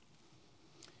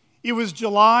It was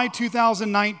July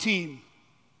 2019,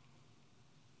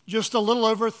 just a little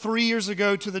over 3 years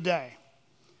ago to the day.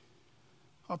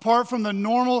 Apart from the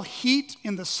normal heat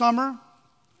in the summer,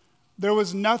 there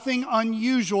was nothing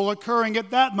unusual occurring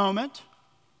at that moment,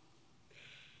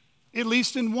 at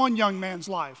least in one young man's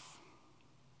life.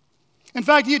 In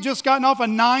fact, he had just gotten off a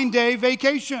 9-day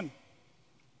vacation.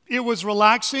 It was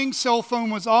relaxing, cell phone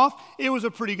was off, it was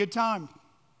a pretty good time.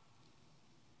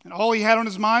 And all he had on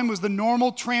his mind was the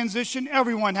normal transition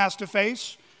everyone has to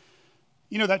face.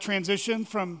 You know, that transition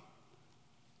from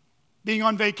being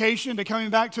on vacation to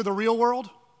coming back to the real world.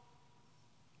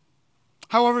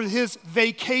 However, his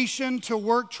vacation to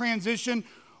work transition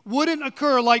wouldn't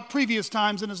occur like previous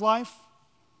times in his life.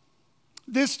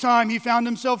 This time he found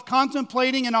himself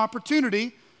contemplating an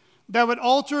opportunity that would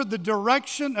alter the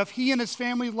direction of he and his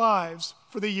family's lives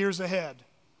for the years ahead.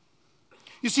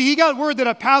 You see, he got word that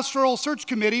a pastoral search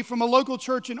committee from a local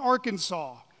church in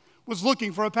Arkansas was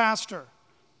looking for a pastor.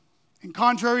 And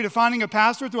contrary to finding a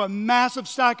pastor through a massive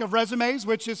stack of resumes,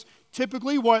 which is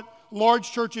typically what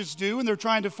large churches do when they're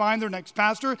trying to find their next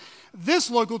pastor, this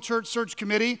local church search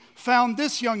committee found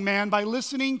this young man by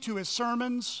listening to his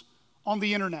sermons on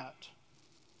the internet.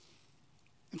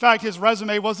 In fact, his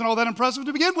resume wasn't all that impressive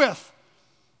to begin with.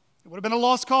 It would have been a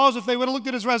lost cause if they would have looked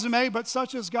at his resume, but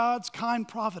such is God's kind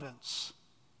providence.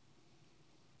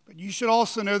 But you should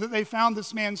also know that they found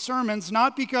this man's sermons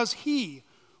not because he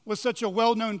was such a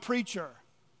well-known preacher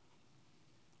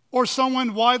or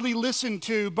someone widely listened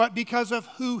to, but because of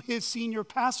who his senior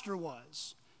pastor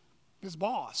was, his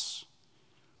boss.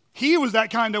 He was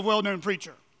that kind of well-known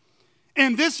preacher.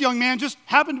 And this young man just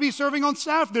happened to be serving on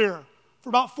staff there for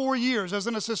about 4 years as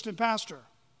an assistant pastor.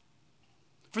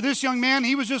 For this young man,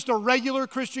 he was just a regular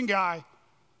Christian guy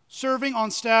serving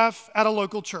on staff at a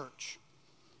local church.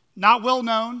 Not well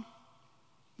known,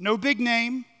 no big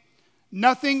name,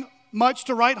 nothing much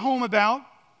to write home about.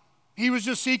 He was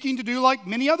just seeking to do like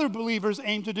many other believers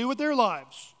aim to do with their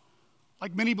lives,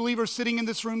 like many believers sitting in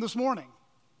this room this morning,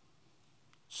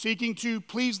 seeking to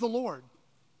please the Lord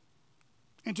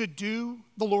and to do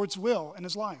the Lord's will in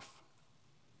his life.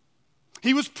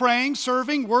 He was praying,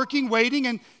 serving, working, waiting,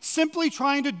 and simply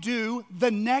trying to do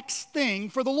the next thing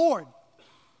for the Lord,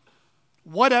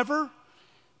 whatever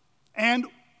and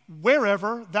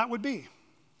wherever that would be.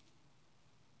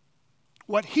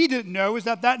 What he didn't know is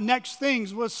that next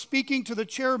thing was speaking to the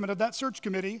chairman of that search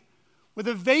committee with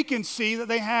a vacancy that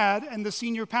they had in the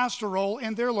senior pastor role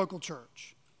in their local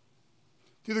church.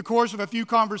 Through the course of a few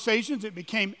conversations, it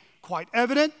became quite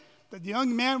evident that the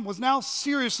young man was now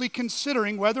seriously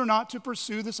considering whether or not to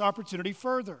pursue this opportunity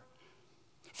further.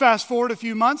 Fast forward a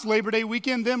few months, Labor Day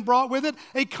weekend then brought with it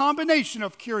a combination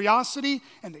of curiosity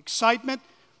and excitement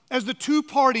as the two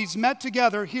parties met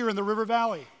together here in the River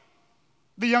Valley.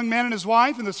 The young man and his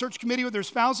wife and the search committee with their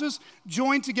spouses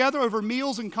joined together over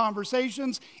meals and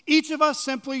conversations, each of us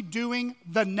simply doing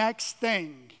the next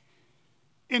thing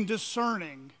in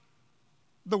discerning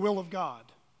the will of God.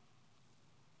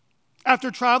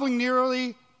 After traveling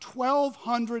nearly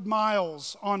 1,200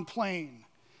 miles on plane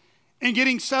and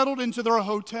getting settled into their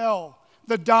hotel,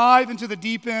 the dive into the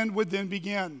deep end would then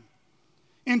begin.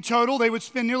 In total, they would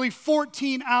spend nearly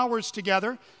 14 hours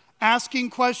together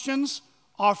asking questions,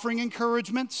 offering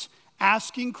encouragements,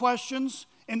 asking questions,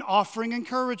 and offering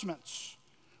encouragements.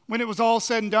 When it was all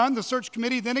said and done, the search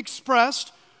committee then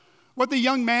expressed what the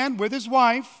young man with his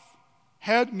wife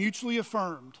had mutually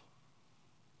affirmed,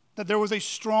 that there was a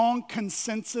strong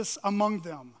consensus among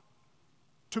them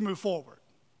to move forward.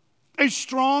 A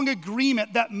strong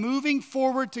agreement that moving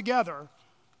forward together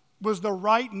was the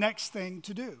right next thing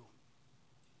to do.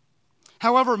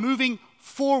 However, moving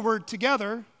forward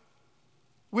together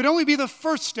would only be the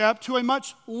first step to a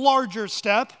much larger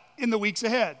step in the weeks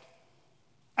ahead.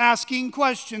 Asking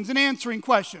questions and answering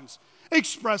questions,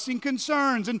 expressing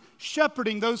concerns and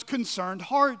shepherding those concerned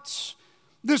hearts.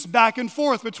 This back and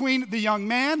forth between the young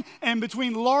man and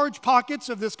between large pockets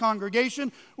of this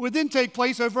congregation would then take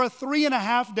place over a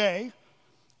 3.5-day,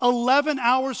 11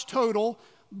 hours total,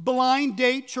 blind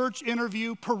date church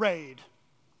interview parade.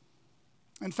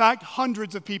 In fact,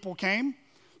 hundreds of people came.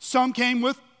 Some came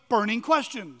with burning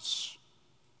questions.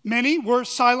 Many were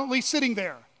silently sitting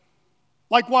there,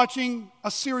 like watching a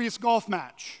serious golf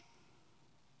match.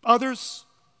 Others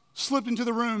slipped into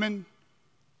the room and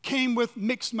came with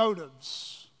mixed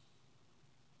motives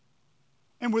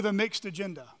and with a mixed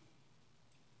agenda.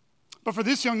 But for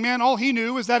this young man, all he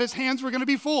knew was that his hands were going to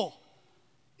be full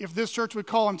if this church would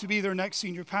call him to be their next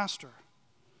senior pastor.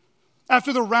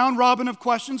 After the round robin of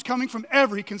questions coming from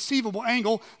every conceivable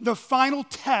angle, the final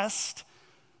test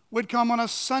would come on a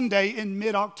Sunday in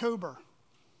mid-October.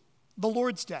 the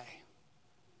Lord's Day.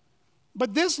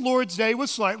 But this Lord's Day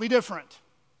was slightly different.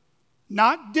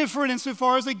 Not different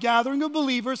insofar as a gathering of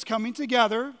believers coming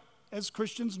together, as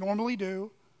Christians normally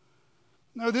do.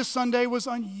 No, this Sunday was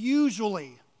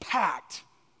unusually packed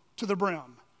to the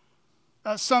brim.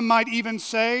 Some might even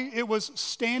say it was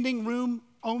standing room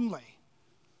only.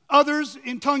 Others,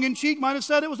 in tongue-in-cheek, might have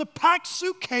said it was a packed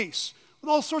suitcase with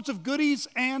all sorts of goodies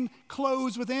and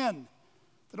clothes within,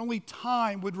 that only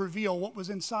time would reveal what was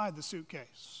inside the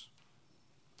suitcase.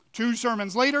 2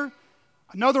 sermons later,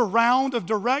 another round of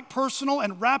direct, personal,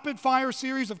 and rapid-fire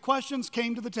series of questions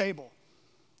came to the table.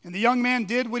 And the young man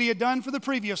did what he had done for the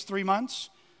previous 3 months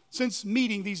since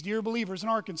meeting these dear believers in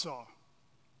Arkansas.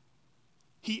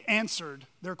 He answered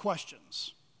their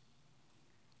questions.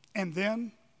 And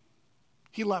then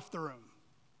he left the room.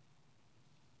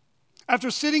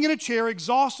 After sitting in a chair,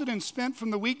 exhausted and spent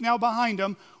from the week now behind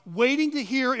him, waiting to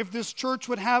hear if this church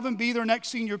would have him be their next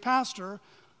senior pastor,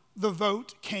 the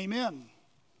vote came in.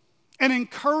 An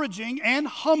encouraging and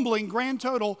humbling grand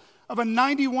total of a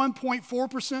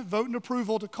 91.4% vote in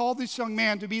approval to call this young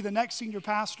man to be the next senior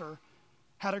pastor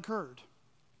had occurred.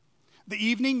 The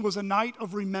evening was a night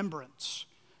of remembrance,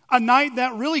 a night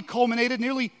that really culminated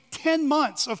nearly 10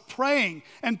 months of praying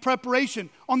and preparation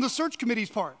on the search committee's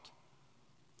part,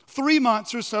 3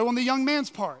 months or so on the young man's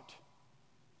part.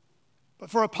 But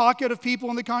for a pocket of people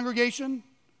in the congregation,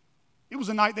 it was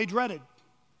a night they dreaded,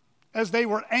 as they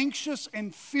were anxious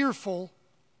and fearful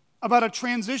about a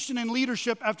transition in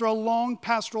leadership after a long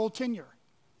pastoral tenure.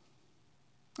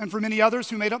 And for many others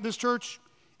who made up this church,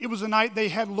 it was a night they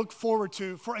had looked forward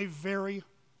to for a very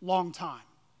long time.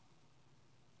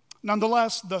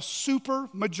 Nonetheless, the super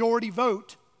majority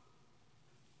vote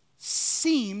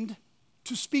seemed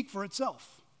to speak for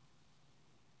itself.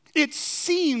 It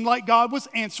seemed like God was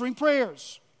answering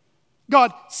prayers.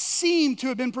 God seemed to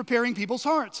have been preparing people's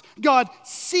hearts. God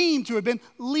seemed to have been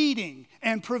leading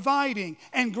and providing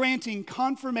and granting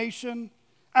confirmation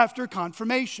after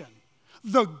confirmation.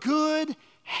 The good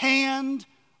hand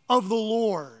of the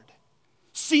Lord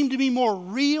seemed to be more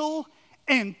real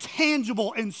and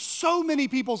tangible in so many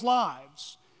people's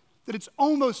lives that it's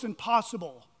almost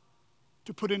impossible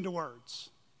to put into words.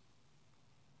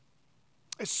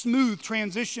 A smooth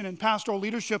transition in pastoral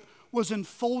leadership was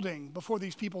unfolding before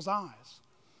these people's eyes.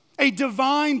 A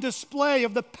divine display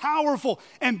of the powerful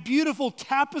and beautiful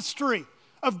tapestry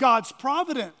of God's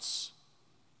providence,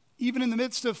 even in the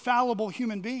midst of fallible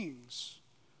human beings.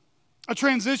 A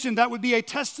transition that would be a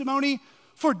testimony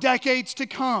for decades to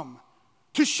come,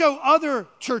 to show other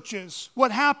churches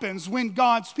what happens when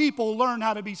God's people learn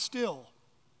how to be still,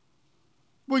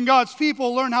 when God's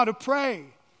people learn how to pray,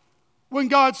 when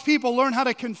God's people learn how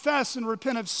to confess and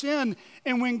repent of sin,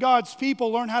 and when God's people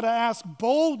learn how to ask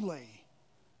boldly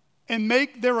and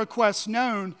make their requests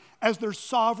known as their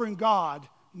sovereign God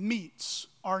meets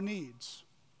our needs.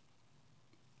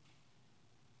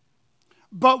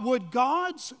 But would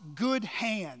God's good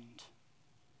hand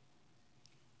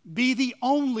be the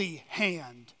only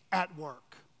hand at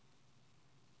work?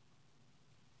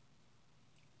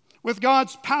 With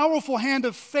God's powerful hand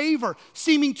of favor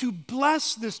seeming to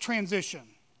bless this transition,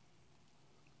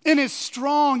 in His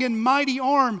strong and mighty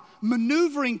arm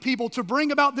maneuvering people to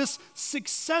bring about this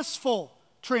successful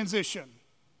transition,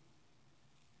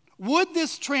 would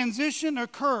this transition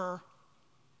occur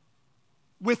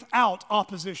without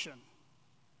opposition?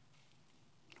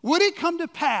 Would it come to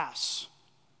pass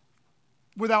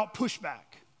without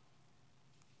pushback?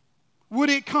 Would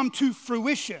it come to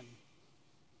fruition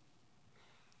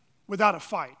without a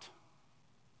fight?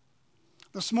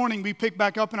 This morning we pick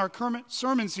back up in our current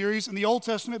sermon series in the Old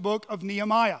Testament book of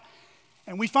Nehemiah.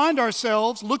 And we find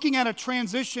ourselves looking at a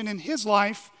transition in his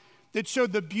life that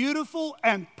showed the beautiful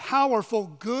and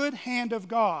powerful good hand of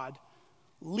God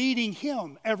leading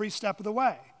him every step of the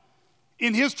way.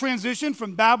 In his transition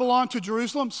from Babylon to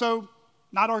Jerusalem, so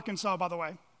not Arkansas, by the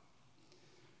way,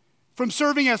 from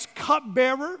serving as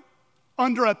cupbearer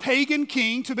under a pagan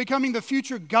king to becoming the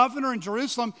future governor in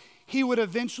Jerusalem, he would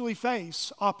eventually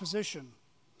face opposition.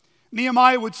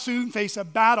 Nehemiah would soon face a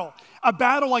battle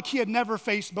like he had never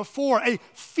faced before, a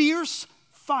fierce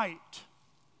fight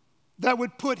that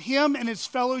would put him and his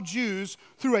fellow Jews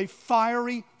through a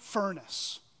fiery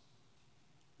furnace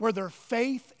where their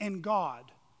faith in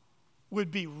God would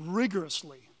be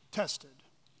rigorously tested.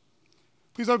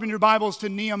 Please open your Bibles to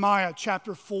Nehemiah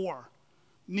chapter 4.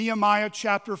 Nehemiah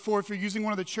chapter 4. If you're using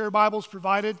one of the chair Bibles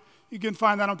provided, you can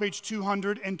find that on page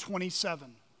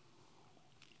 227.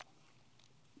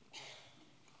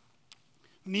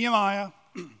 Nehemiah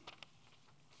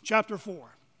chapter 4.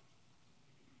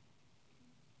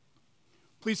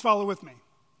 Please follow with me.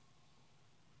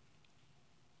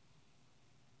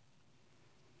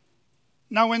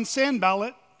 Now, when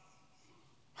Sanballat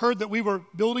heard that we were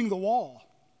building the wall,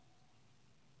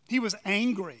 he was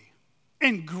angry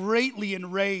and greatly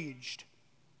enraged,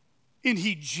 and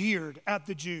he jeered at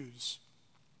the Jews.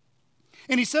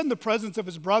 And he said in the presence of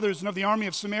his brothers and of the army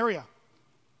of Samaria,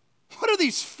 "What are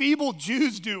these feeble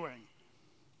Jews doing?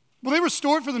 Will they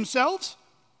restore it for themselves?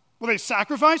 Will they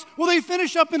sacrifice? Will they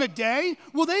finish up in a day?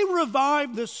 Will they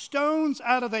revive the stones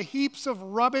out of the heaps of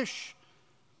rubbish,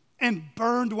 and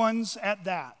burned ones at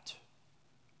that?"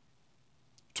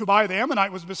 Tobiah the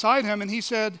Ammonite was beside him, and he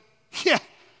said, "Yeah,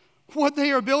 what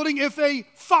they are building, if a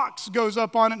fox goes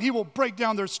up on it, he will break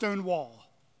down their stone wall.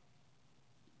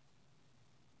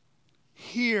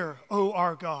 Hear, O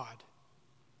our God,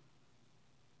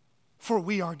 for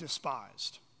we are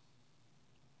despised.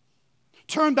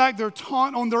 Turn back their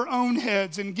taunt on their own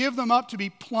heads and give them up to be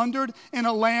plundered in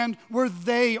a land where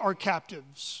they are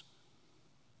captives.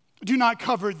 Do not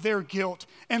cover their guilt,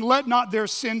 and let not their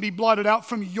sin be blotted out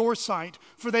from your sight,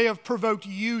 for they have provoked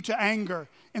you to anger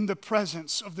in the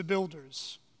presence of the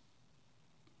builders."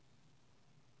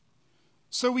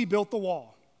 So we built the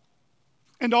wall,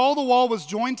 and all the wall was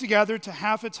joined together to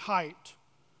half its height,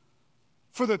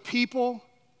 for the people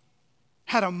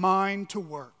had a mind to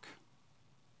work.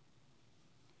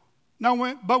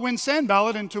 But when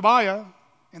Sanballat and Tobiah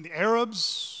and the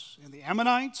Arabs and the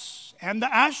Ammonites and the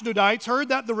Ashdodites heard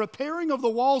that the repairing of the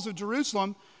walls of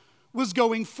Jerusalem was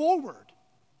going forward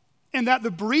and that the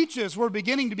breaches were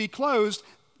beginning to be closed,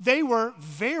 they were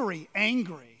very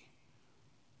angry.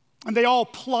 And they all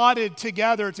plotted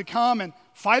together to come and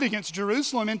fight against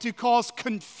Jerusalem and to cause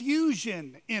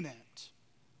confusion in it.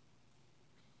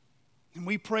 And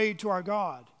we prayed to our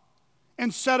God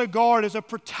and set a guard as a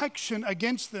protection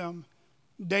against them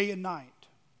day and night.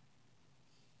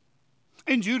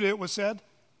 In Judah it was said,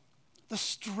 "The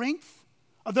strength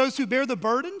of those who bear the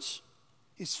burdens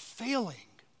is failing.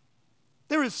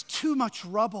 There is too much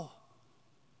rubble.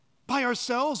 By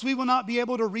ourselves we will not be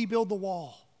able to rebuild the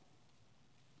wall."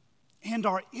 And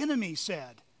our enemy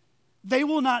said, "They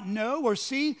will not know or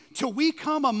see till we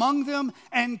come among them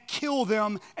and kill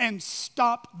them and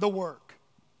stop the work."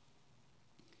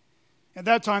 At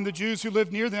that time the Jews who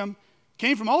lived near them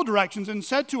came from all directions and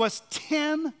said to us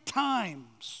 10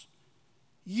 times,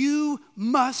 "You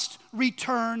must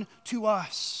return to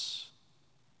us."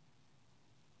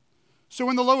 So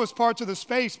in the lowest parts of the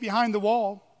space behind the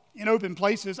wall, in open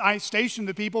places, I stationed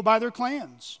the people by their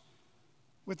clans,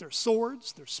 with their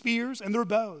swords, their spears, and their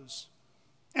bows.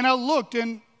 And I looked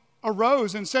and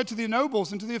arose and said to the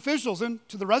nobles and to the officials and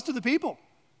to the rest of the people,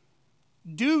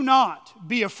 "Do not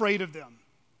be afraid of them.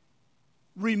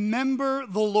 Remember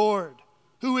the Lord,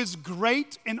 who is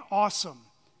great and awesome,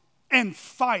 and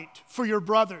fight for your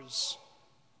brothers,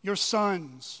 your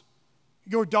sons,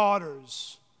 your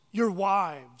daughters, your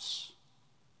wives,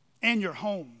 and your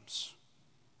homes."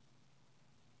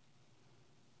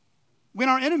 When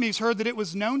our enemies heard that it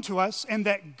was known to us and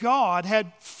that God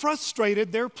had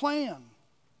frustrated their plan,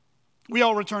 we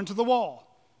all returned to the wall,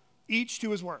 each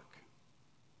to his work.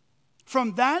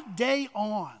 From that day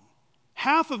on,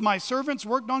 half of my servants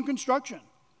worked on construction,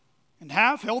 and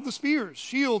half held the spears,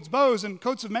 shields, bows, and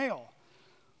coats of mail.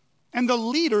 And the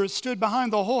leaders stood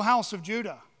behind the whole house of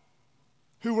Judah,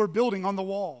 who were building on the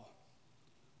wall.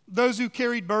 Those who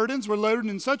carried burdens were loaded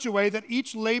in such a way that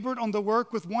each labored on the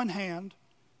work with one hand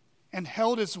and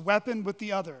held his weapon with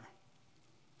the other.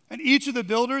 And each of the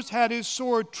builders had his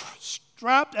sword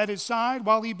strapped at his side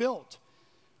while he built.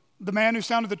 The man who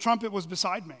sounded the trumpet was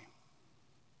beside me.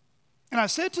 And I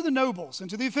said to the nobles and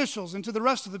to the officials and to the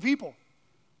rest of the people,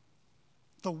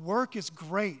 "The work is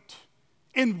great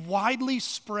and widely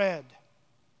spread,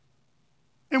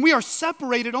 and we are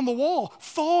separated on the wall,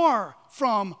 far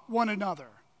from one another.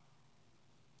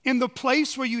 In the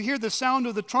place where you hear the sound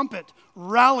of the trumpet,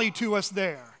 rally to us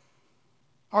there.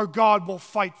 Our God will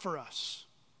fight for us."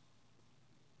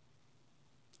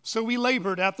 So we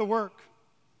labored at the work,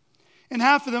 and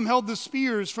half of them held the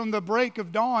spears from the break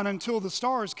of dawn until the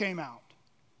stars came out.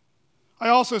 I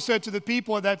also said to the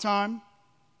people at that time,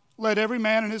 "Let every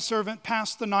man and his servant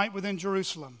pass the night within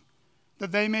Jerusalem,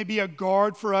 that they may be a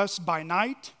guard for us by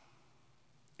night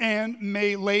and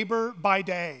may labor by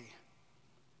day."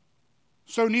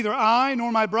 So neither I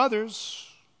nor my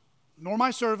brothers, nor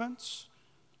my servants,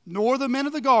 nor the men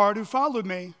of the guard who followed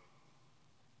me,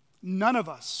 none of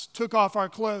us took off our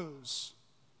clothes.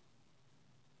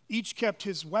 Each kept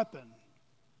his weapon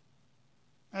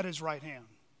at his right hand.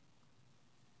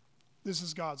 This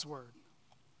is God's word.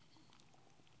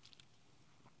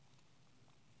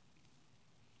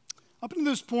 Up to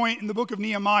this point in the book of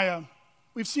Nehemiah,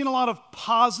 we've seen a lot of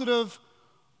positive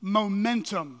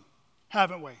momentum,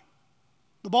 haven't we?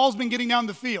 The ball's been getting down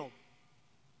the field.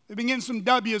 They've been getting some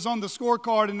W's on the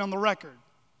scorecard and on the record.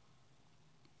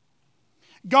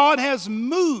 God has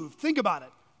moved, think about it,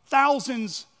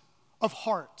 thousands of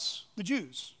hearts, the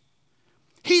Jews.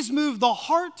 He's moved the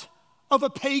heart of a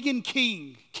pagan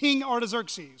king, King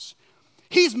Artaxerxes.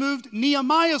 He's moved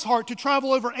Nehemiah's heart to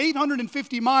travel over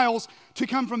 850 miles to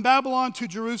come from Babylon to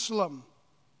Jerusalem.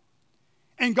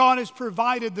 And God has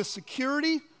provided the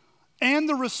security and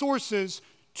the resources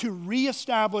to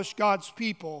reestablish God's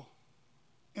people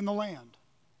in the land.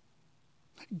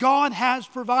 God has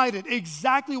provided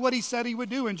exactly what he said he would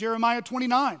do in Jeremiah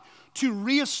 29, to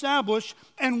reestablish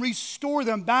and restore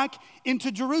them back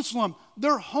into Jerusalem,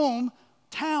 their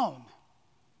hometown,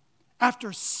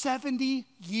 after 70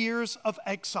 years of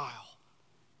exile,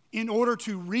 in order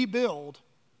to rebuild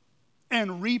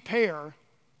and repair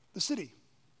the city.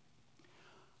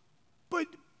 But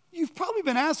you've probably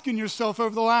been asking yourself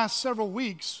over the last several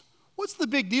weeks, what's the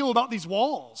big deal about these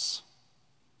walls?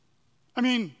 I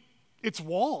mean, it's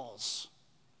walls.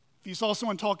 If you saw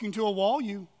someone talking to a wall,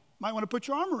 you might want to put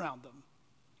your arm around them.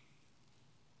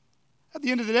 At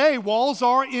the end of the day, walls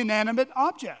are inanimate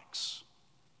objects.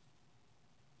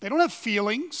 They don't have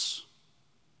feelings.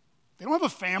 They don't have a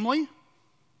family.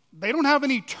 They don't have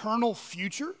an eternal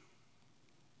future.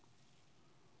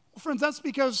 Well, friends, that's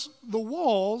because the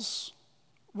walls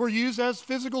were used as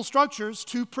physical structures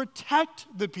to protect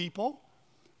the people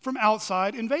from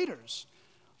outside invaders.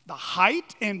 The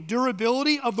height and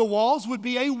durability of the walls would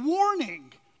be a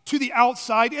warning to the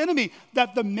outside enemy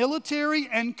that the military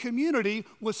and community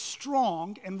was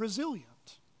strong and resilient.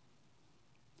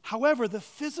 However, the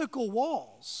physical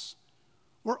walls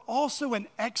were also an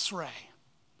X-ray.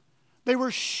 They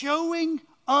were showing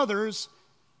others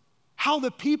how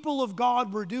the people of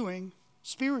God were doing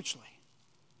spiritually.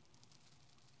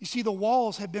 You see, the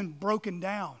walls had been broken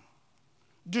down,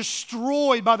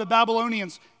 destroyed by the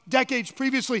Babylonians decades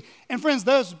previously. And friends,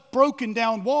 those broken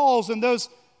down walls and those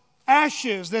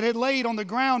ashes that had laid on the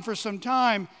ground for some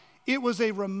time, it was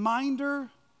a reminder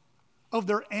of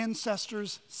their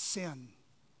ancestors' sin.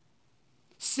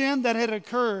 Sin that had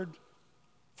occurred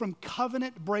from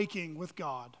covenant breaking with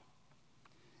God.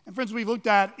 And friends, we've looked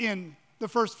at in the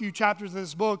first few chapters of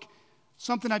this book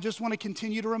something I just want to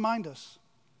continue to remind us.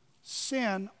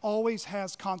 Sin always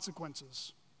has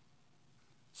consequences.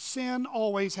 Sin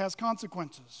always has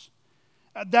consequences.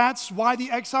 That's why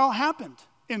the exile happened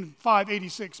in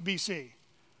 586 BC.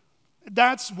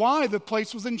 That's why the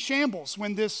place was in shambles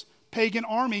when this pagan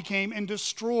army came and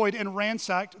destroyed and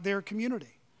ransacked their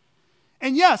community.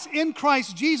 And yes, in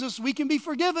Christ Jesus, we can be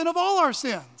forgiven of all our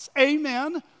sins.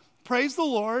 Amen. Praise the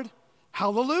Lord.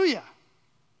 Hallelujah.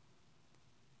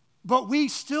 But we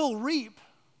still reap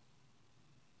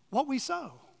what we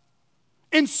sow.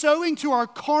 And sowing to our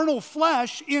carnal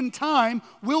flesh in time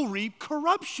will reap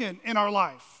corruption in our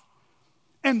life.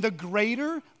 And the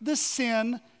greater the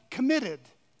sin committed,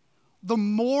 the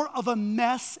more of a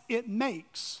mess it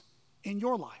makes in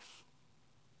your life.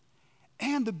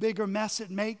 And the bigger mess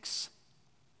it makes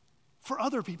for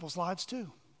other people's lives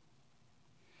too.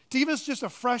 To give us just a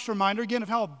fresh reminder again of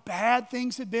how bad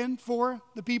things had been for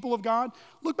the people of God,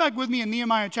 look back with me in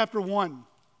Nehemiah chapter 1.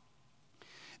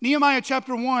 Nehemiah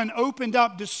chapter 1 opened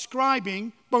up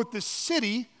describing both the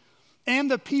city and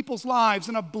the people's lives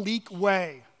in a bleak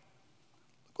way.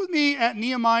 Look with me at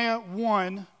Nehemiah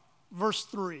 1, verse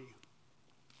 3.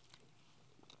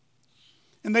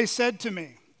 And they said to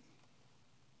me,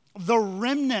 the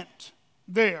remnant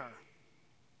there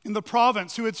in the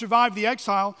province who had survived the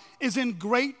exile is in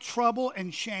great trouble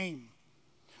and shame.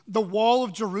 The wall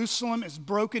of Jerusalem is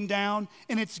broken down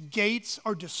and its gates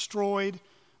are destroyed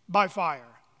by fire.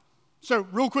 So,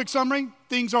 real quick summary,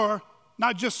 things are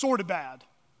not just sort of bad.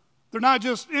 They're not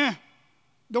just,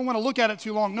 don't want to look at it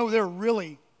too long. No, they're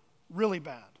really, really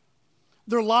bad.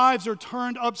 Their lives are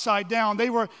turned upside down. They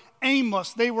were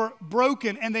aimless, they were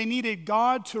broken, and they needed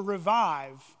God to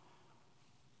revive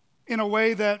in a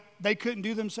way that they couldn't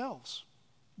do themselves.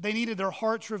 They needed their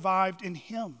hearts revived in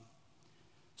Him.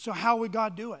 So how would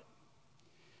God do it?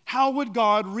 How would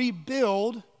God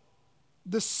rebuild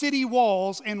the city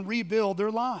walls and rebuild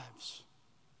their lives?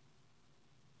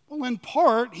 Well, in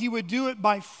part, He would do it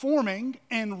by forming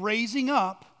and raising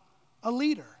up a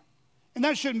leader. And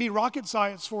that shouldn't be rocket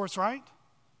science for us, right?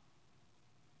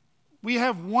 We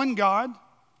have one God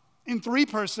in three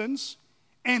persons,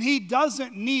 and He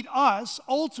doesn't need us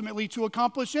ultimately to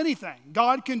accomplish anything.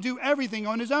 God can do everything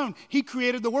on His own. He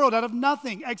created the world out of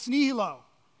nothing, ex nihilo.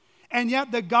 And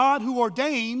yet the God who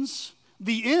ordains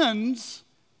the ends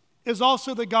is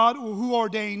also the God who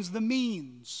ordains the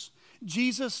means.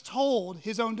 Jesus told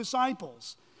His own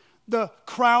disciples the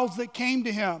crowds that came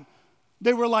to him,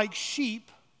 they were like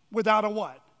sheep without a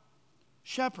what?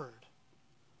 Shepherd.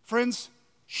 Friends,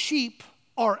 sheep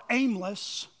are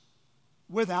aimless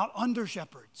without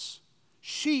under-shepherds.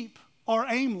 Sheep are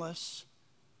aimless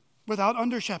without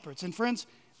under-shepherds. And friends,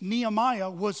 Nehemiah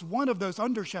was one of those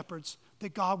under-shepherds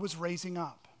that God was raising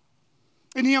up.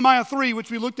 In Nehemiah 3, which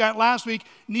we looked at last week,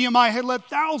 Nehemiah had led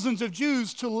thousands of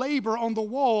Jews to labor on the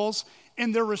walls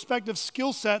in their respective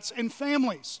skill sets and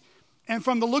families. And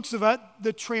from the looks of it,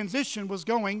 the transition was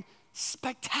going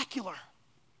spectacular.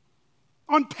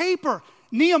 On paper,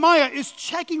 Nehemiah is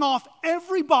checking off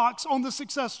every box on the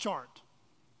success chart.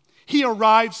 He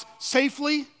arrives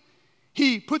safely.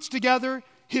 He puts together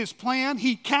his plan.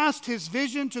 He casts his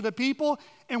vision to the people.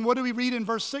 And what do we read in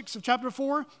verse 6 of chapter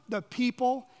 4? The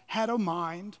people had a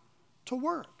mind to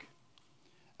work.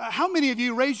 How many of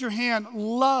you, raise your hand,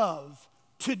 love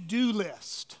to-do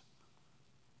list?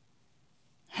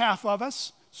 Half of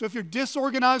us. So if you're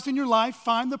disorganized in your life,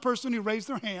 find the person who raised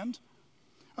their hand.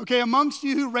 Okay, amongst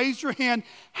you who raised your hand,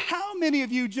 how many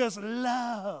of you just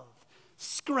love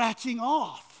scratching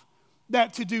off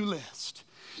that to-do list?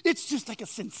 It's just like a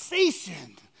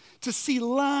sensation to see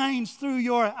lines through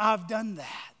your, I've done that.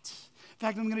 In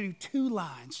fact, I'm going to do 2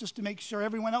 lines just to make sure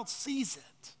everyone else sees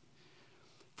it.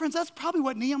 Friends, that's probably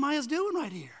what Nehemiah's doing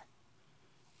right here.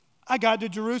 I got to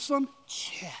Jerusalem,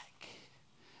 check.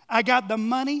 I got the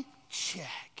money,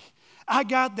 check. I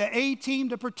got the A-team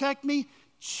to protect me,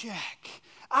 check.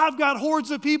 I've got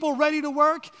hordes of people ready to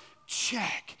work,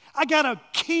 check. I got a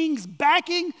king's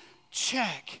backing,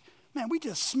 check. Man, we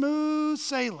just smooth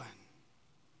sailing.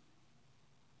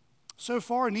 So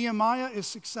far, Nehemiah is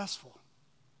successful.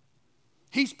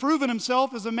 He's proven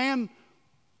himself as a man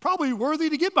probably worthy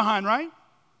to get behind, right?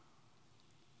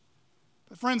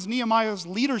 But friends, Nehemiah's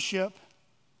leadership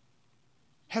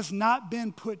has not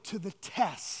been put to the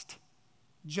test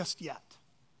just yet.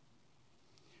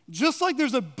 Just like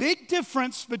there's a big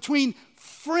difference between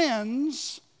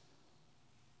friends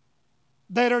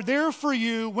that are there for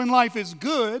you when life is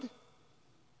good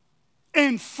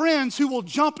and friends who will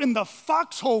jump in the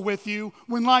foxhole with you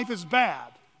when life is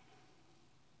bad.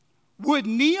 Would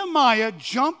Nehemiah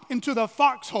jump into the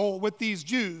foxhole with these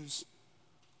Jews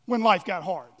when life got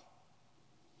hard?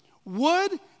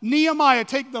 Would Nehemiah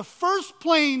take the first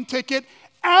plane ticket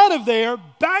out of there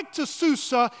back to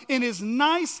Susa in his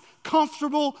nice,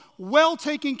 comfortable, well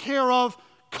taken care of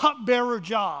cupbearer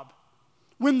job?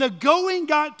 When the going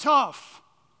got tough,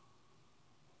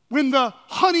 when the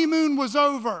honeymoon was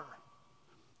over,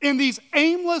 and these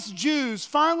aimless Jews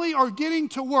finally are getting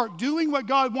to work, doing what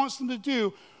God wants them to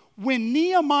do, when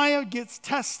Nehemiah gets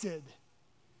tested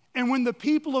and when the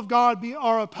people of God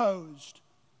are opposed,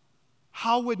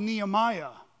 how would Nehemiah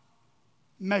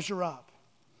measure up?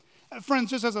 Friends,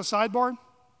 just as a sidebar,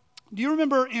 do you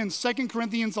remember in 2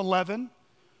 Corinthians 11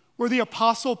 where the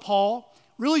Apostle Paul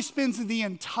really spends the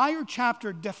entire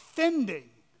chapter defending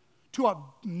to a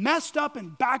messed up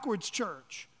and backwards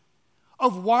church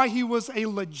of why he was a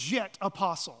legit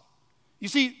apostle? You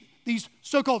see, these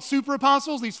so-called super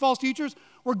apostles, these false teachers,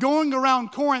 were going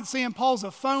around Corinth saying Paul's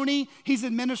a phony, he's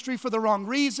in ministry for the wrong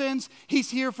reasons, he's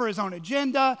here for his own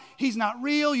agenda, he's not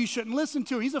real, you shouldn't listen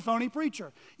to him, he's a phony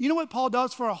preacher. You know what Paul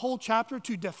does for a whole chapter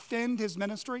to defend his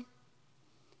ministry?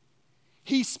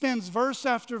 He spends verse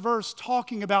after verse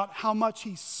talking about how much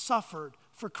he suffered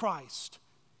for Christ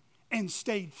and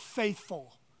stayed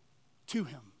faithful to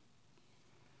him.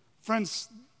 Friends,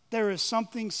 there is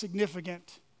something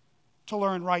significant to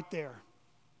learn right there.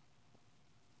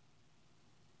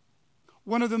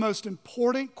 One of the most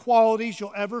important qualities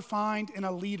you'll ever find in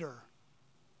a leader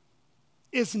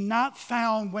is not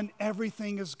found when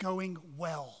everything is going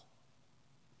well.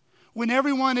 When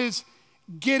everyone is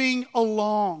getting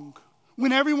along.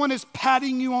 When everyone is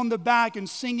patting you on the back and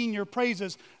singing your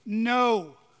praises.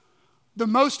 No. The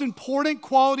most important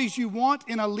qualities you want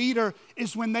in a leader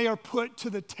is when they are put to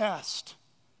the test.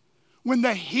 When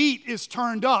the heat is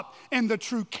turned up and the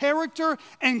true character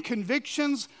and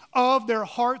convictions of their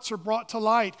hearts are brought to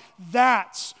light,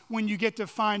 that's when you get to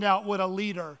find out what a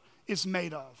leader is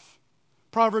made of.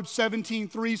 Proverbs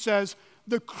 17:3 says,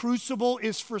 "The crucible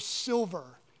is for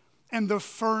silver, and the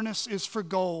furnace is for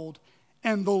gold,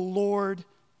 and the Lord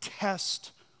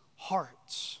tests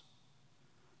hearts."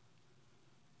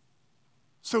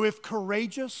 So if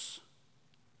courageous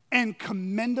and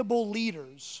commendable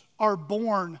leaders are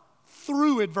born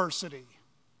through adversity,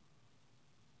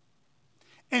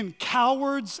 and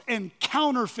cowards and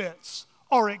counterfeits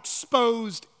are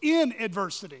exposed in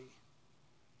adversity,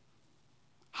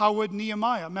 how would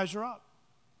Nehemiah measure up?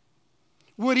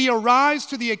 Would he arise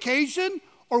to the occasion,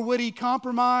 or would he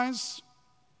compromise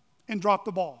and dropped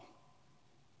the ball?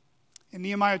 In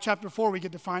Nehemiah chapter 4, we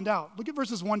get to find out. Look at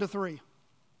verses 1 to 3.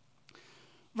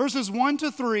 Verses 1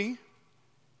 to 3,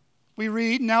 we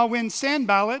read, "Now when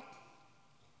Sanballat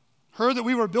heard that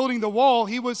we were building the wall,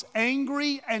 he was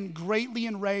angry and greatly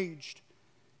enraged,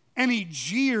 and he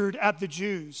jeered at the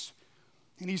Jews.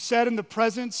 And he said in the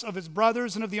presence of his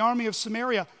brothers and of the army of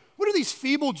Samaria, 'What are these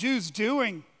feeble Jews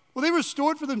doing? Will they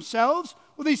restore it for themselves?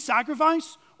 Will they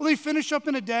sacrifice? Will they finish up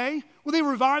in a day? Will they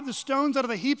revive the stones out of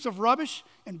the heaps of rubbish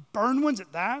and burn ones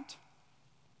at that?'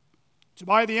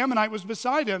 Tobiah the Ammonite was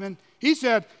beside him, and he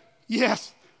said,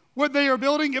 'Yes, what they are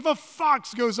building, if a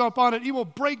fox goes up on it, he will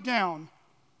break down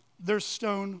their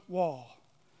stone wall.'"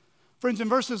 Friends, in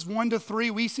verses 1 to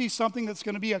 3, we see something that's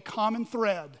going to be a common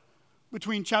thread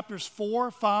between chapters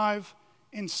 4, 5,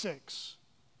 and 6.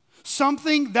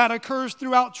 Something that occurs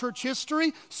throughout church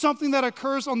history, something that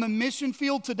occurs on the mission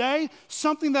field today,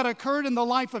 something that occurred in the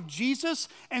life of Jesus,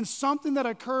 and something that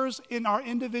occurs in our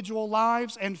individual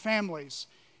lives and families.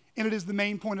 And it is the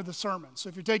main point of the sermon. So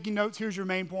if you're taking notes, here's your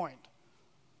main point.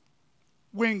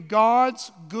 When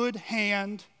God's good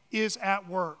hand is at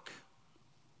work,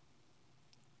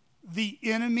 the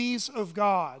enemies of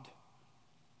God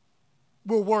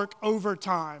will work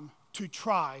overtime to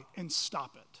try and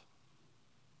stop it.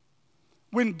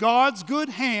 When God's good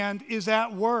hand is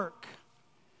at work,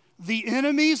 the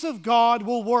enemies of God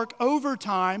will work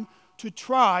overtime to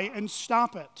try and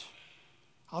stop it.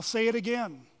 I'll say it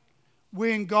again.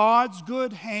 When God's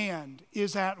good hand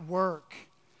is at work,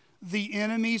 the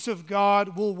enemies of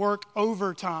God will work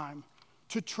overtime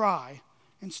to try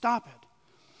and stop it.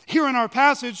 Here in our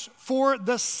passage, for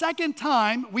the second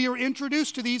time, we are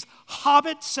introduced to these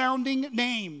hobbit-sounding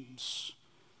names: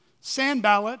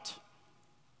 Sanballat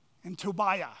and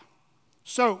Tobiah.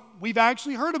 So we've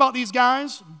actually heard about these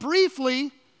guys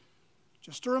briefly.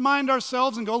 Just to remind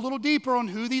ourselves and go a little deeper on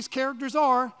who these characters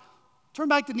are, turn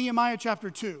back to Nehemiah chapter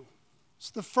 2.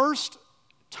 It's the first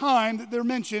time that they're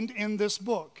mentioned in this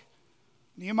book.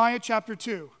 Nehemiah chapter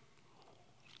 2.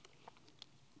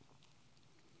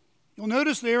 You'll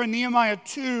notice there in Nehemiah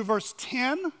 2, verse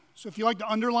 10, so if you like to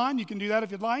underline, you can do that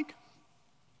if you'd like,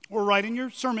 or write in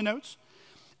your sermon notes.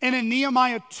 And in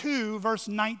Nehemiah 2, verse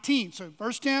 19, so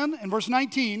verse 10 and verse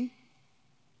 19,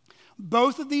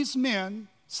 both of these men,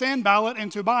 Sanballat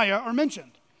and Tobiah, are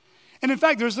mentioned. And in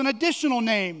fact, there's an additional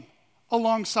name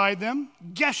alongside them,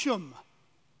 Geshem,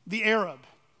 the Arab.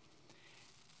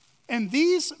 And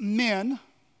these men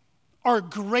are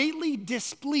greatly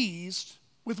displeased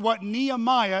with what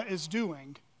Nehemiah is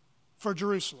doing for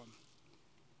Jerusalem.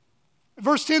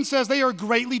 Verse 10 says they are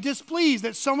greatly displeased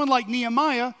that someone like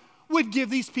Nehemiah would give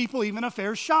these people even a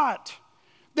fair shot,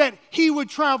 that he would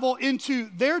travel into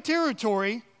their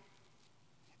territory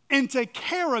and to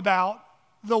care about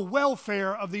the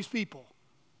welfare of these people.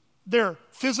 Their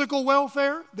physical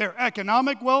welfare, their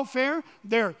economic welfare,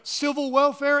 their civil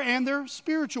welfare, and their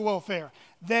spiritual welfare.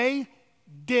 They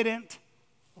didn't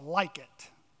like it.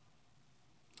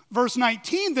 Verse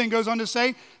 19 then goes on to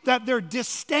say that their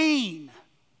disdain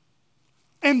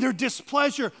and their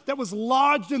displeasure that was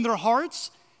lodged in their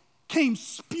hearts came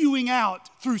spewing out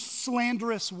through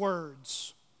slanderous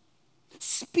words.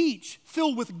 Speech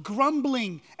filled with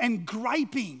grumbling and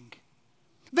griping.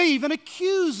 They even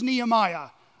accused Nehemiah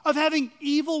of having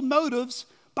evil motives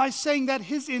by saying that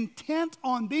his intent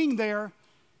on being there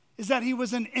is that he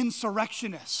was an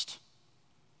insurrectionist.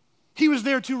 He was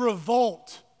there to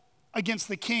revolt against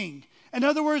the king. In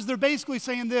other words, they're basically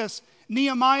saying this: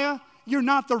 Nehemiah, you're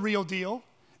not the real deal.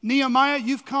 Nehemiah,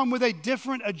 you've come with a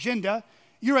different agenda.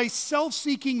 You're a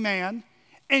self-seeking man,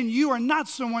 and you are not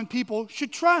someone people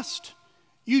should trust.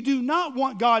 You do not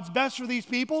want God's best for these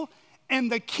people,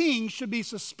 and the king should be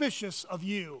suspicious of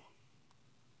you.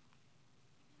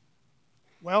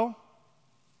 Well,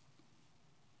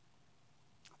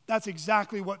 that's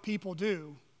exactly what people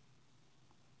do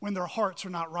when their hearts are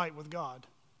not right with God.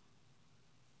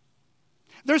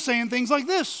 They're saying things like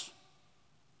this: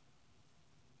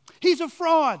 he's a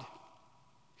fraud.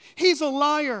 He's a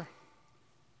liar.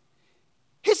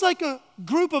 He's like a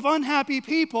group of unhappy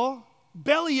people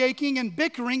belly aching and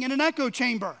bickering in an echo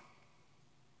chamber.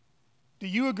 Do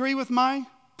you agree with my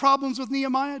problems with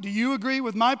Nehemiah? Do you agree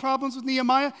with my problems with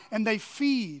Nehemiah? And they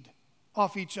feed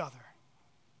off each other.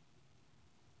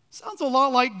 Sounds a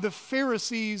lot like the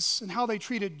Pharisees and how they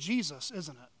treated Jesus,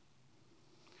 isn't it?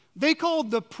 They called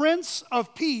the Prince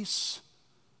of Peace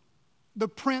the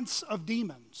Prince of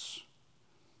Demons.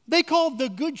 They called the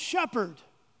Good Shepherd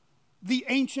the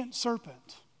Ancient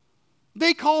Serpent.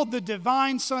 They called the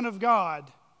divine Son of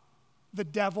God the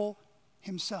devil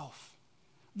himself.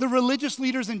 The religious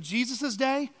leaders in Jesus'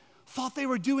 day thought they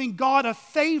were doing God a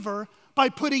favor by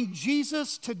putting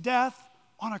Jesus to death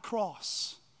on a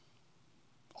cross,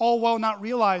 all while not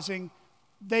realizing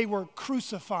they were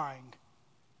crucifying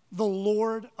the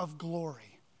Lord of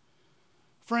glory.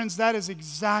 Friends, that is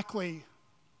exactly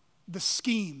the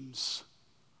schemes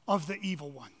of the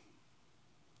evil one.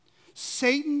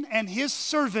 Satan and his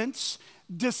servants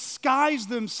disguise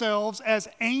themselves as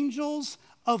angels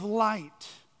of light,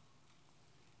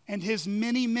 and his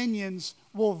many minions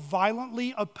will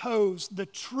violently oppose the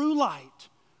true light,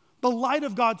 the light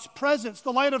of God's presence,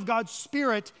 the light of God's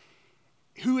Spirit,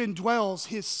 who indwells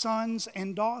his sons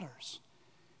and daughters.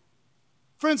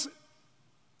 Friends,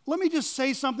 let me just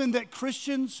say something that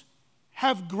Christians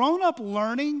have grown up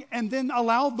learning and then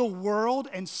allowed the world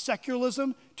and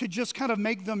secularism to just kind of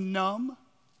make them numb.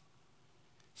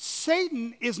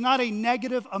 Satan is not a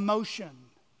negative emotion.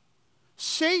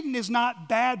 Satan is not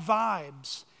bad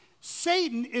vibes.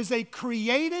 Satan is a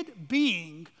created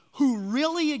being who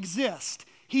really exists.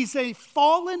 He's a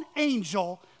fallen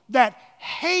angel that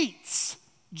hates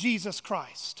Jesus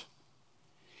Christ.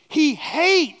 He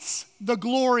hates the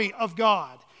glory of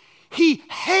God. He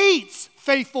hates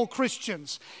faithful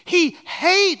Christians. He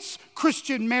hates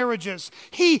Christian marriages.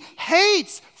 He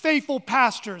hates faithful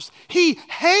pastors. He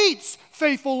hates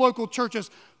faithful local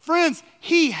churches. Friends,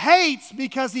 he hates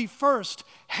because he first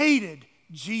hated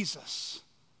Jesus.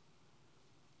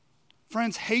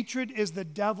 Friends, hatred is the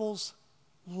devil's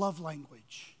love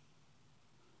language.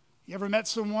 You ever met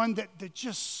someone that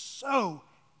just so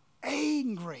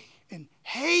angry and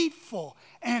hateful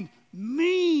and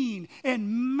mean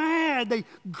and mad? They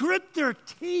grit their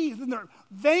teeth and their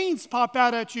veins pop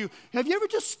out at you. Have you ever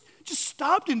just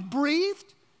stopped and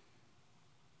breathed?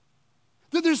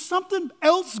 That there's something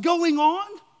else going on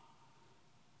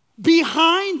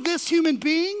behind this human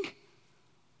being?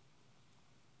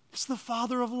 It's the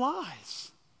father of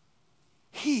lies.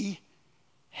 He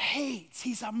hates.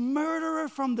 He's a murderer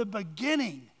from the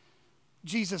beginning,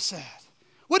 Jesus said.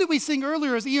 What did we sing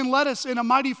earlier as Ian led us in A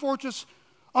Mighty Fortress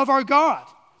of Our God?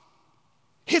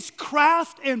 His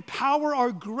craft and power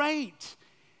are great,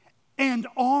 and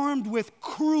armed with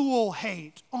cruel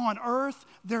hate. On earth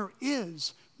there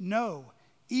is no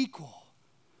equal.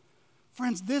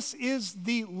 Friends, this is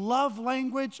the love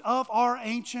language of our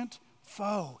ancient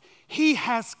foe. He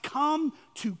has come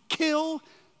to kill,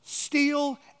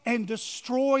 steal, and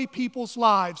destroy people's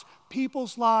lives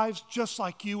just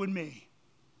like you and me.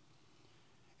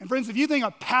 And friends, if you think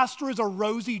a pastor is a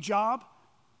rosy job,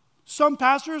 some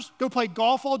pastors go play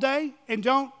golf all day and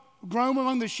don't roam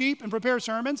among the sheep and prepare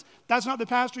sermons. That's not the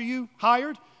pastor you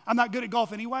hired. I'm not good at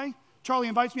golf anyway. Charlie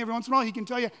invites me every once in a while. He can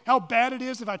tell you how bad it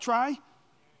is if I try.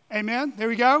 Amen. There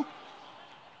we go.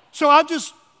 So I've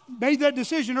just made that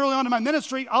decision early on in my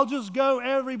ministry. I'll just go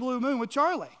every blue moon with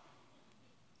Charlie.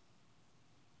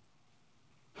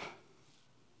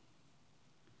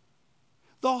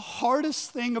 The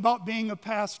hardest thing about being a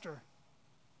pastor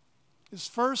is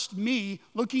first me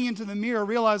looking into the mirror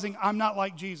realizing I'm not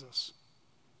like Jesus.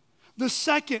 The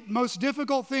second most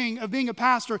difficult thing of being a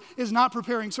pastor is not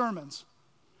preparing sermons.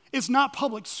 It's not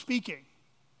public speaking.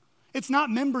 It's not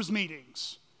members'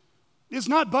 meetings. It's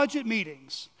not budget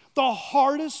meetings. The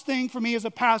hardest thing for me as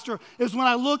a pastor is when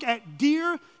I look at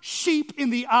dear sheep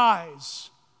in the eyes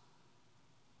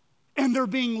and they're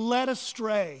being led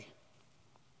astray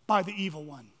by the evil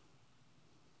one.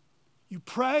 You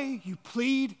pray, you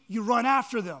plead, you run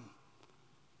after them.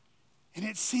 And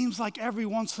it seems like every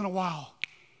once in a while,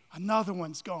 another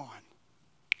one's gone.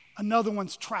 Another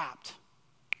one's trapped.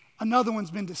 Another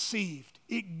one's been deceived.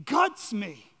 It guts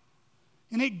me.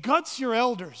 And it guts your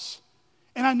elders.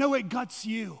 And I know it guts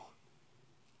you.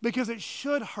 Because it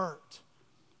should hurt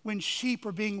when sheep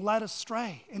are being led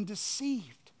astray and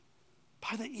deceived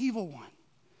by the evil one.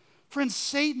 Friends,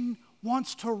 Satan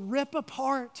wants to rip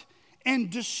apart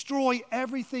and destroy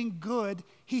everything good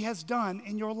he has done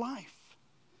in your life.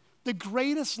 The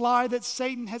greatest lie that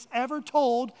Satan has ever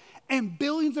told, and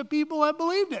billions of people have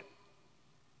believed it,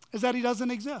 is that he doesn't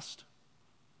exist.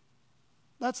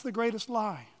 That's the greatest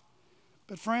lie.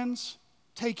 But friends,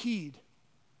 take heed.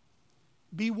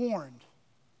 Be warned.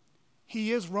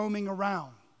 He is roaming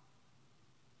around.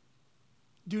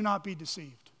 Do not be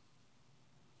deceived.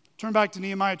 Turn back to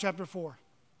Nehemiah chapter 4.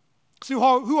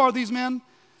 So who are these men?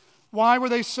 Why were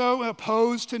they so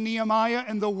opposed to Nehemiah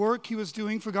and the work he was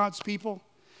doing for God's people?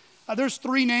 There's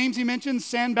three names he mentions.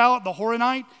 Sanballat the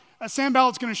Horonite.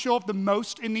 Sanballat's going to show up the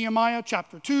most in Nehemiah,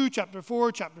 chapter 2, chapter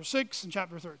 4, chapter 6, and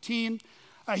chapter 13.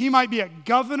 He might be a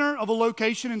governor of a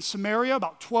location in Samaria,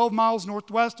 about 12 miles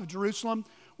northwest of Jerusalem.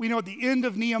 We know at the end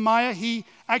of Nehemiah, he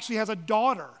actually has a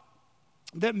daughter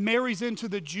that marries into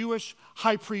the Jewish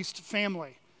high priest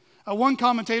family. One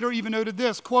commentator even noted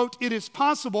this, quote, "It is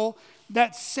possible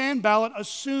that Sanballat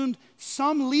assumed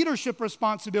some leadership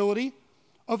responsibility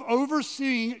of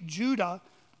overseeing Judah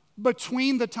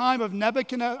between the time of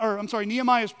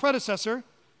Nehemiah's predecessor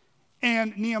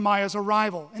and Nehemiah's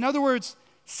arrival." In other words,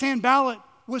 Sanballat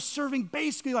was serving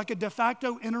basically like a de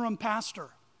facto interim pastor,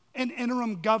 an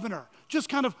interim governor, just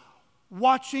kind of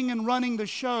watching and running the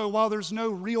show while there's no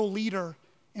real leader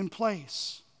in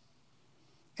place.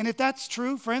 And if that's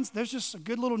true, friends, there's just a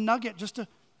good little nugget just to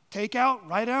take out,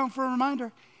 write down for a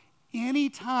reminder.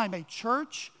 Anytime a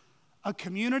church, a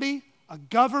community, a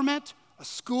government, a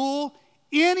school,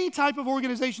 any type of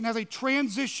organization has a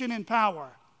transition in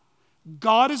power,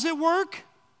 God is at work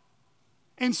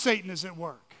and Satan is at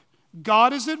work.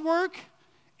 God is at work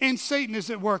and Satan is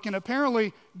at work. And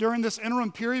apparently, during this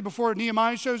interim period before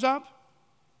Nehemiah shows up,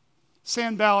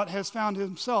 Sanballat has found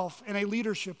himself in a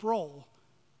leadership role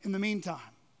in the meantime.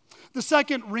 The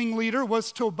second ringleader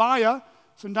was Tobiah,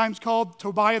 sometimes called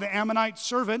Tobiah the Ammonite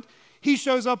servant. He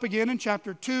shows up again in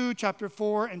chapter 2, chapter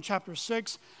 4, and chapter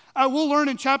 6. We'll learn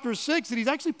in chapter 6 that he's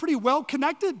actually pretty well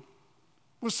connected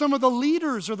with some of the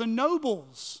leaders or the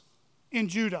nobles in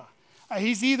Judah.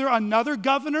 He's either another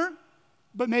governor,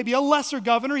 but maybe a lesser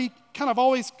governor. He kind of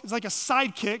always is like a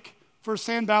sidekick for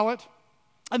Sanballat.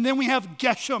 And then we have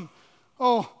Geshem.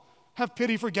 Oh, have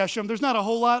pity for Geshem. There's not a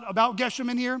whole lot about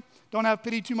Geshem in here. Don't have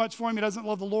pity too much for him. He doesn't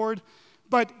love the Lord.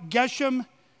 But Geshem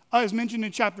is mentioned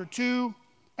in chapter 2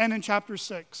 and in chapter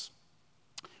 6.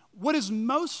 What is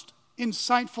most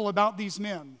insightful about these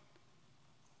men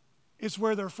is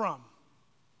where they're from.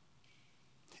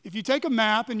 If you take a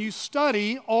map and you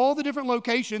study all the different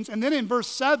locations, and then in verse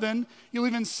 7, you'll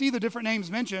even see the different names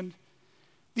mentioned,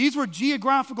 these were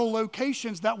geographical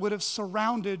locations that would have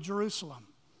surrounded Jerusalem.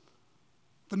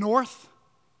 The north,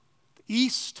 the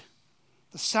east,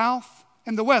 the south,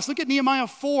 and the west. Look at Nehemiah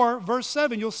 4, verse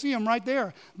 7. You'll see them right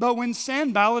there. "But when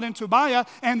Sanballat and Tobiah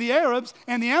and the Arabs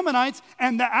and the Ammonites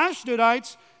and the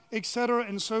Ashdodites," etc.,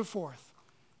 and so forth.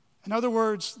 In other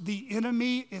words, the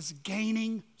enemy is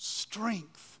gaining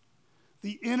strength.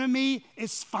 The enemy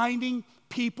is finding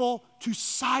people to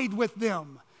side with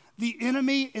them. The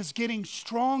enemy is getting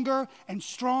stronger and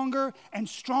stronger and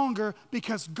stronger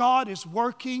because God is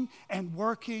working and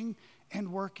working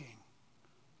and working.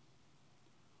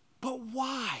 But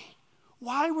why?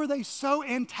 Why were they so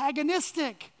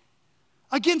antagonistic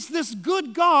against this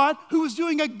good God who was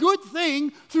doing a good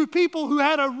thing through people who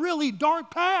had a really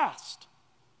dark past?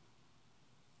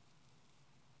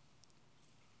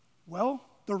 Well,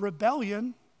 the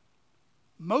rebellion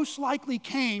most likely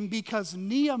came because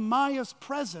Nehemiah's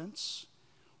presence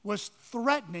was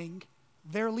threatening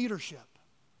their leadership.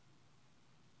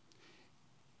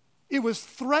 It was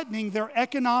threatening their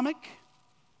economic,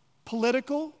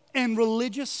 political, and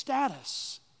religious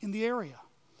status in the area.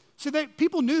 See,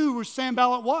 people knew who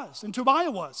Sanballat was and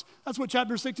Tobiah was. That's what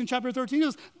chapter 6 and chapter 13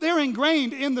 is. They're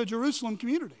ingrained in the Jerusalem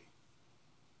community,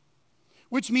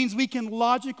 which means we can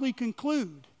logically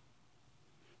conclude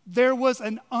there was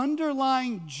an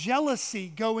underlying jealousy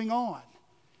going on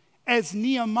as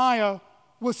Nehemiah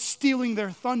was stealing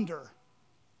their thunder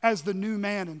as the new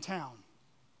man in town.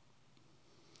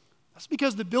 That's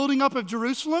because the building up of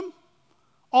Jerusalem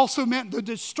also meant the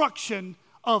destruction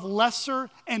of lesser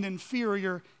and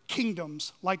inferior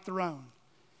kingdoms like their own.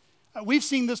 We've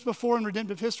seen this before in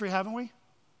redemptive history, haven't we?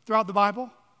 Throughout the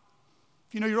Bible.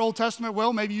 If you know your Old Testament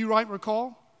well, maybe you might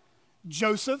recall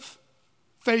Joseph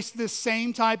faced this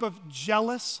same type of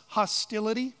jealous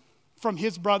hostility from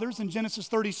his brothers in Genesis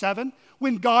 37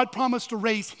 when God promised to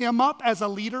raise him up as a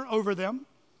leader over them.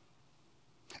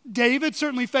 David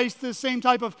certainly faced this same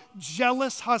type of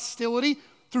jealous hostility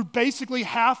through basically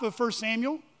half of 1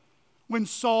 Samuel when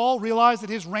Saul realized that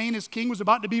his reign as king was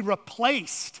about to be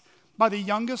replaced by the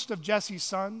youngest of Jesse's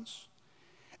sons.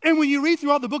 And when you read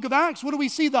throughout the book of Acts, what do we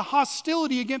see? The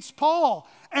hostility against Paul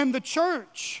and the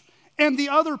church and the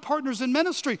other partners in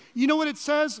ministry. You know what it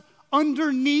says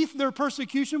underneath their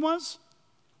persecution was?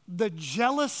 The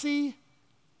jealousy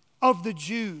of the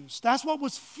Jews. That's what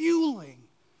was fueling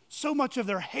so much of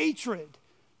their hatred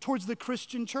towards the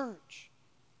Christian church.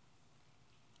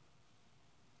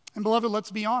 And beloved,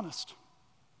 let's be honest.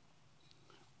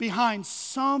 Behind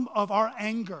some of our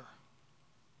anger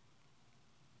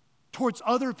towards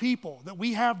other people that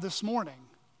we have this morning,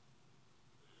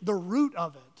 the root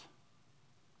of it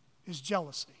is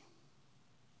jealousy.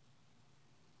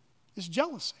 It's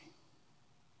jealousy.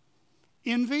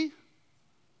 Envy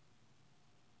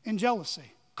and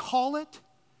jealousy. Call it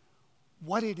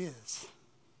what it is.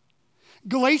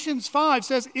 Galatians 5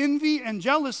 says envy and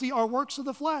jealousy are works of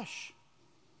the flesh.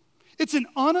 It's an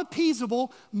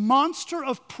unappeasable monster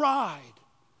of pride,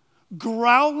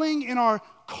 growling in our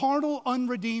carnal,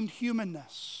 unredeemed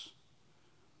humanness.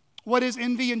 What is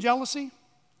envy and jealousy?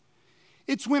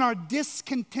 It's when our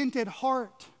discontented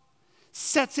heart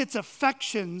sets its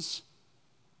affections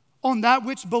on that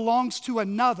which belongs to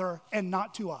another and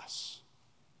not to us.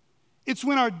 It's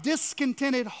when our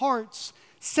discontented hearts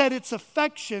set its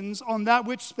affections on that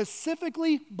which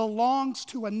specifically belongs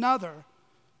to another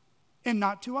and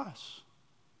not to us.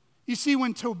 You see,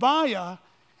 when Tobiah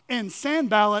and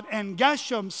Sanballat and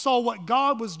Geshem saw what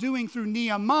God was doing through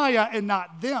Nehemiah and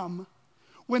not them,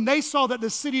 when they saw that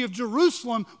the city of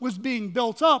Jerusalem was being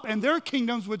built up and their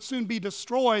kingdoms would soon be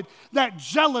destroyed, that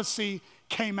jealousy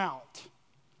came out.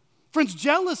 Friends,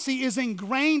 jealousy is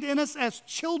ingrained in us as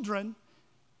children,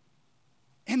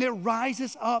 and it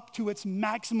rises up to its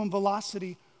maximum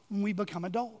velocity when we become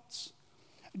adults.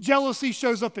 Jealousy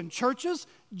shows up in churches.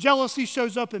 Jealousy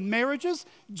shows up in marriages.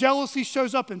 Jealousy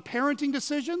shows up in parenting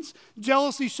decisions.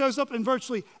 Jealousy shows up in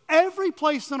virtually every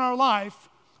place in our life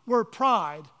where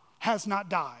pride has not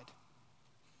died.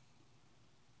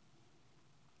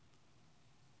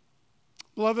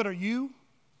 Beloved, are you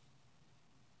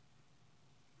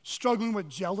struggling with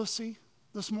jealousy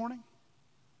this morning?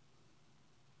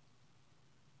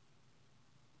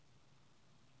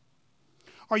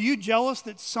 Are you jealous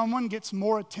that someone gets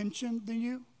more attention than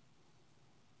you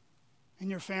in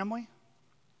your family,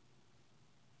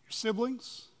 your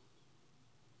siblings,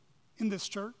 in this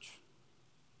church?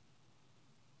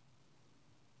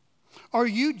 Are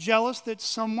you jealous that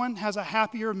someone has a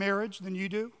happier marriage than you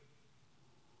do?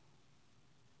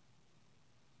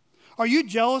 Are you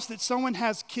jealous that someone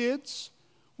has kids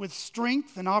with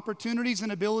strength and opportunities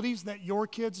and abilities that your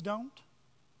kids don't?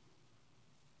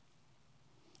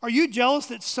 Are you jealous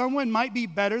that someone might be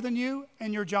better than you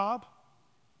in your job?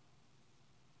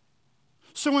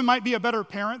 Someone might be a better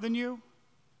parent than you?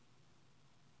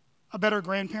 A better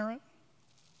grandparent?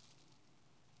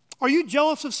 Are you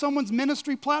jealous of someone's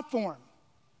ministry platform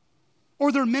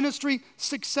or their ministry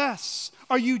success?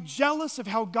 Are you jealous of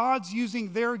how God's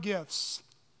using their gifts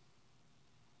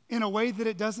in a way that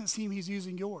it doesn't seem He's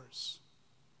using yours?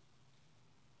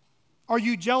 Are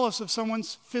you jealous of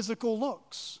someone's physical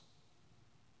looks,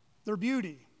 their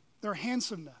beauty, their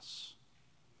handsomeness?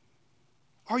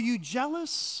 Are you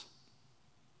jealous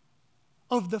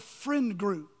of the friend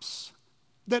groups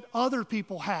that other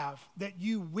people have that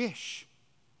you wish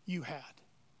you had?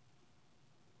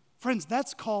 Friends,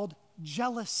 that's called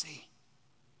jealousy.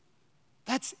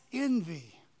 That's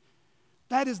envy.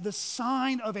 That is the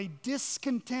sign of a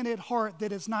discontented heart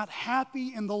that is not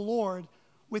happy in the Lord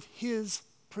with His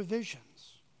provisions.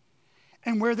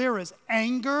 And where there is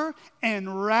anger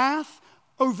and wrath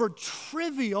over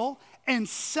trivial and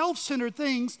self-centered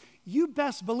things, you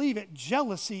best believe it,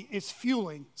 jealousy is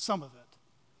fueling some of it.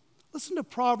 Listen to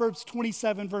Proverbs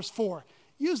 27, verse 4.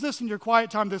 Use this in your quiet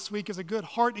time this week as a good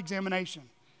heart examination.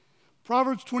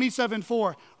 Proverbs 27,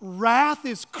 4. Wrath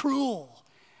is cruel.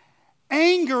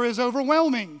 Anger is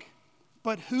overwhelming.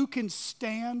 But who can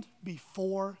stand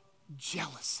before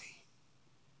jealousy?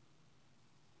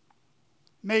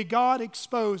 May God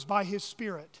expose by His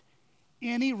Spirit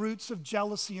any roots of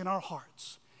jealousy in our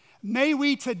hearts. May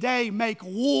we today make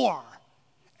war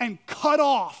and cut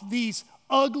off these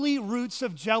ugly roots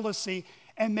of jealousy,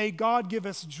 and may God give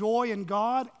us joy in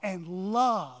God and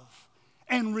love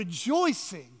and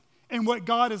rejoicing in what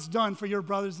God has done for your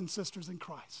brothers and sisters in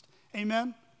Christ.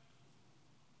 Amen?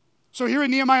 So here in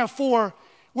Nehemiah 4,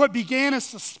 what began as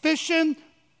suspicion,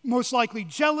 most likely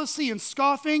jealousy and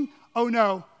scoffing, oh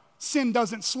no, sin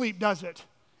doesn't sleep, does it?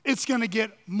 It's going to get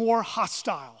more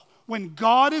hostile. When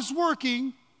God is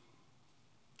working,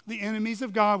 the enemies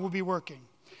of God will be working.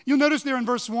 You'll notice there in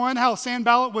verse 1 how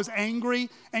Sanballat was angry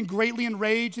and greatly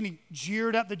enraged, and he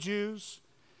jeered at the Jews.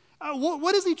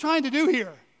 What is he trying to do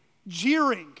here?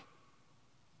 Jeering,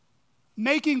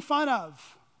 making fun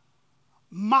of,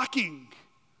 mocking,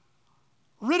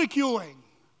 ridiculing,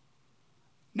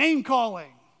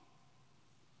 name-calling.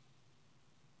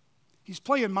 He's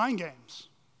playing mind games.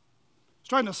 He's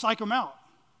trying to psych them out.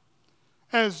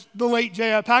 As the late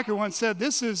J.I. Packer once said,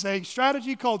 this is a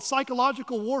strategy called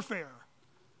psychological warfare.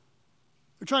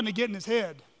 They're trying to get in his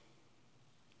head.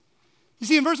 You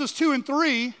see, in verses 2 and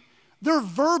 3, they're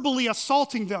verbally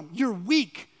assaulting them. You're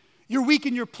weak. You're weak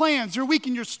in your plans. You're weak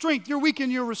in your strength. You're weak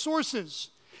in your resources.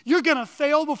 You're going to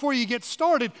fail before you get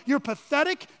started. You're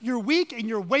pathetic, you're weak, and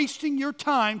you're wasting your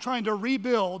time trying to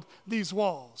rebuild these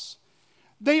walls.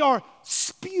 They are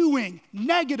spewing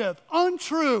negative,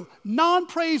 untrue,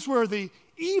 non-praiseworthy,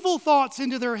 evil thoughts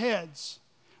into their heads.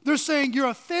 They're saying you're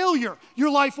a failure. Your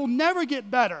life will never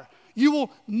get better. You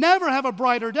will never have a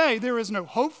brighter day. There is no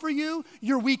hope for you.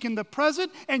 You're weak in the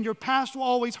present, and your past will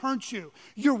always haunt you.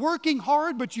 You're working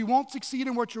hard, but you won't succeed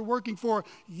in what you're working for.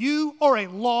 You are a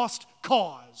lost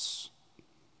cause.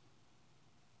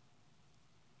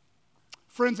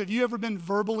 Friends, have you ever been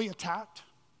verbally attacked?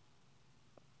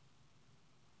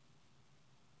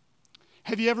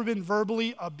 Have you ever been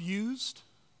verbally abused?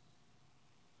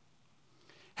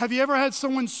 Have you ever had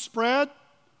someone spread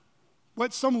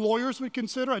what some lawyers would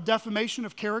consider a defamation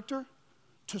of character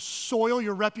to soil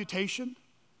your reputation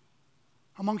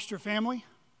amongst your family,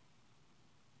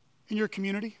 in your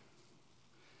community?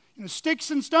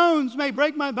 Sticks and stones may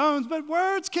break my bones, but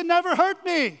words can never hurt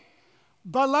me.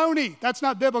 Baloney. That's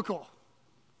not biblical.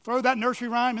 Throw that nursery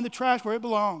rhyme in the trash where it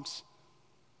belongs.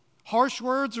 Harsh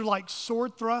words are like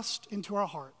sword thrust into our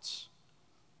hearts.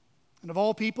 And of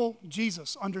all people,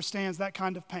 Jesus understands that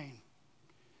kind of pain.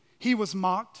 He was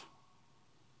mocked.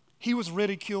 He was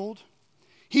ridiculed.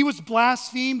 He was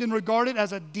blasphemed and regarded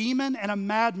as a demon and a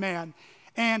madman.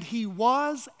 And he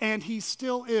was, and he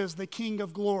still is, the King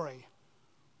of glory,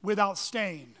 without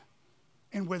stain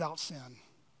and without sin.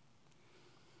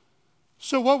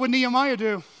 So what would Nehemiah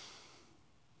do?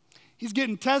 He's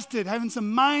getting tested, having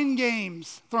some mind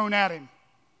games thrown at him.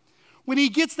 When he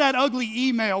gets that ugly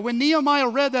email, when Nehemiah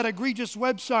read that egregious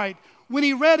website, when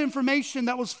he read information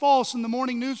that was false in the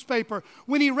morning newspaper,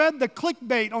 when he read the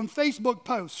clickbait on Facebook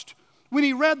post, when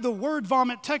he read the word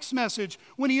vomit text message,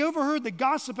 when he overheard the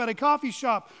gossip at a coffee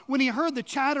shop, when he heard the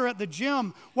chatter at the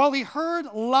gym, while he heard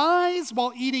lies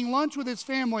while eating lunch with his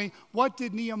family, what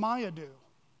did Nehemiah do?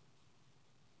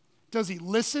 Does he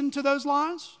listen to those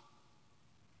lies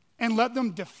and let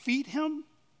them defeat him?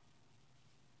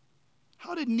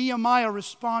 How did Nehemiah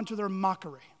respond to their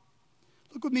mockery?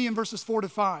 Look with me in verses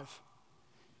 4-5.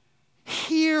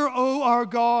 Hear, O our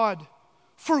God,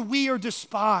 for we are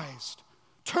despised.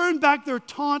 Turn back their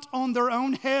taunt on their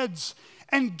own heads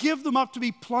and give them up to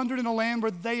be plundered in a land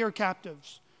where they are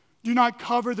captives. Do not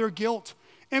cover their guilt,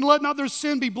 and let not their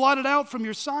sin be blotted out from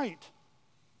your sight.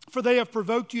 For they have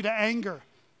provoked you to anger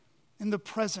in the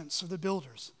presence of the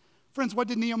builders. Friends, what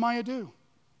did Nehemiah do?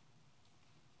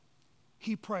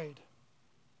 He prayed.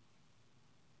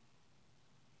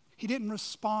 He didn't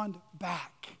respond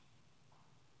back.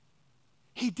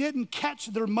 He didn't catch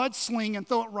their mudsling and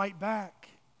throw it right back.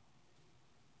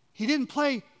 He didn't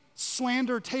play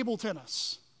slander table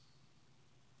tennis.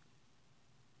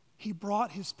 He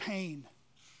brought his pain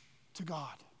to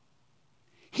God.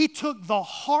 He took the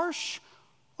harsh,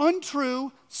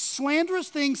 untrue, slanderous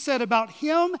things said about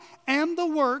him and the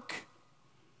work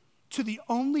to the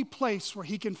only place where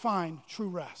he can find true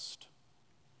rest.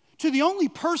 To the only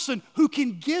person who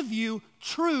can give you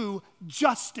true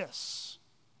justice.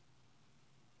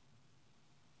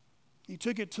 He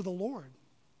took it to the Lord.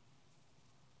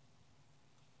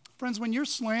 Friends, when you're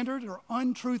slandered or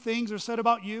untrue things are said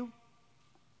about you,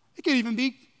 it can even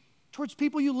be towards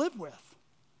people you live with,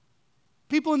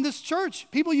 people in this church,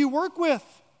 people you work with,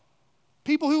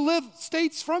 people who live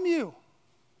states from you.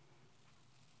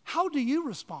 How do you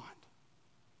respond?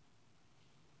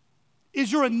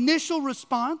 Is your initial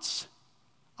response,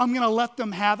 I'm going to let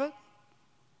them have it?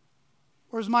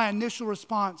 Or is my initial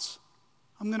response,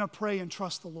 I'm going to pray and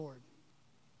trust the Lord?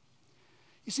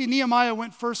 You see, Nehemiah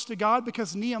went first to God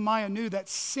because Nehemiah knew that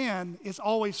sin is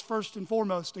always first and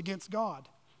foremost against God.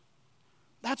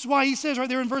 That's why he says right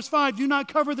there in verse 5, do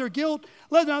not cover their guilt,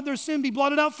 let not their sin be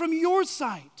blotted out from your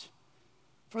sight,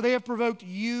 for they have provoked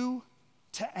you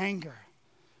to anger.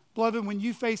 Beloved, when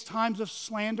you face times of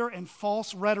slander and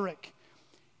false rhetoric,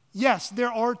 yes,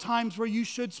 there are times where you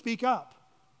should speak up,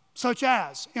 such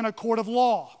as in a court of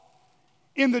law,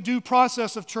 in the due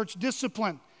process of church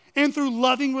discipline, and through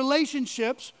loving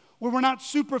relationships where we're not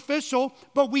superficial,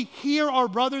 but we hear our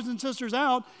brothers and sisters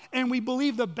out and we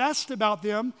believe the best about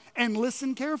them and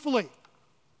listen carefully.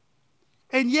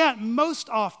 And yet, most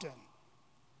often,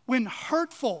 when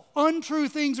hurtful, untrue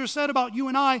things are said about you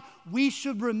and I, we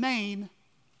should remain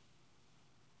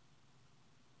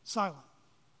silent.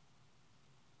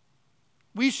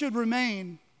 We should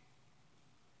remain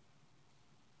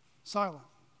silent.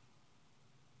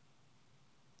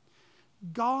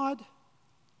 God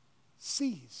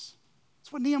sees.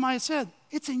 That's what Nehemiah said.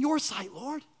 It's in your sight,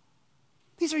 Lord.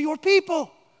 These are your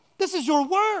people. This is your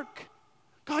work.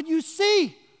 God, you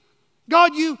see.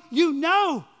 God, you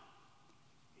know.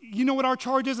 You know what our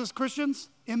charge is as Christians?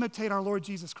 Imitate our Lord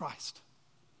Jesus Christ.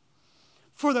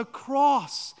 For the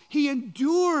cross, he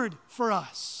endured for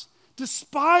us,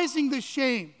 despising the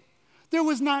shame. There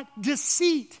was not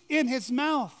deceit in his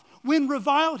mouth. When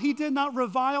reviled, he did not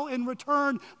revile in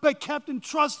return, but kept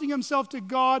entrusting himself to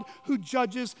God who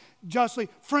judges justly.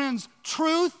 Friends,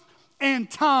 truth and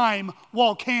time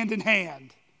walk hand in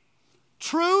hand.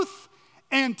 Truth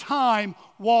and time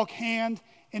walk hand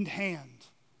in hand.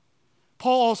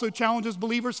 Paul also challenges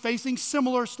believers facing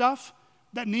similar stuff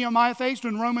that Nehemiah faced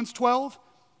in Romans 12,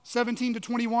 17 to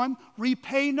 21.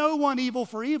 Repay no one evil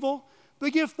for evil,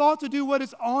 but give thought to do what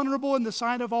is honorable in the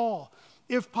sight of all.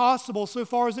 If possible, so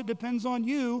far as it depends on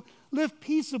you, live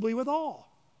peaceably with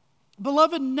all.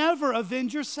 Beloved, never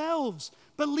avenge yourselves,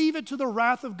 but leave it to the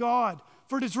wrath of God.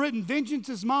 For it is written, vengeance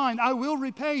is mine, I will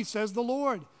repay, says the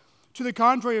Lord. To the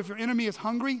contrary, if your enemy is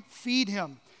hungry, feed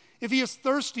him. If he is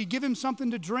thirsty, give him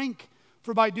something to drink,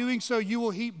 for by doing so you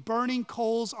will heap burning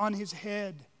coals on his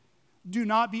head. Do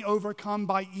not be overcome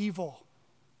by evil,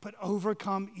 but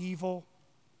overcome evil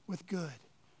with good.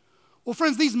 Well,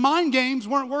 friends, these mind games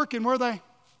weren't working, were they?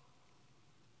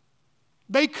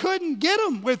 They couldn't get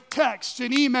them with texts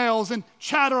and emails and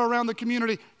chatter around the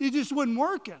community. It just wasn't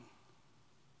working.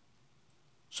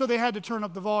 So they had to turn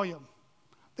up the volume.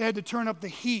 They had to turn up the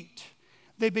heat.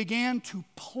 They began to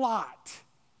plot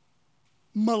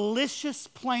malicious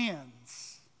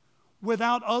plans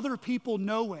without other people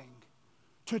knowing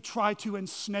to try to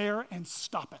ensnare and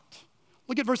stop it.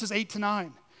 Look at verses 8 to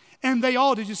 9. And they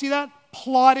all, did you see that?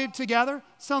 Plotted together.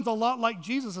 Sounds a lot like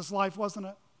Jesus' life, wasn't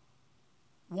it?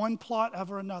 One plot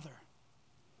over another.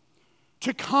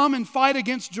 To come and fight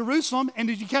against Jerusalem, and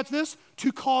did you catch this?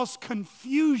 To cause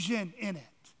confusion in it.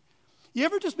 You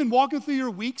ever just been walking through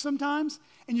your week sometimes,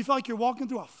 and you feel like you're walking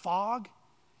through a fog?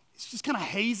 It's just kind of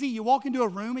hazy. You walk into a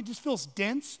room, it just feels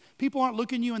dense. People aren't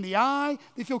looking you in the eye.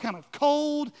 They feel kind of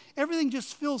cold. Everything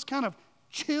just feels kind of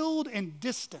chilled and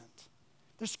distant.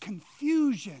 There's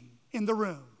confusion in the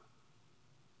room.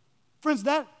 Friends,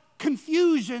 that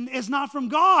confusion is not from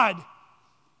God.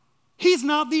 He's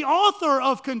not the author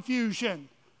of confusion.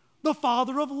 The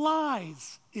father of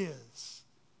lies is.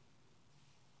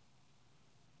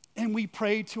 And we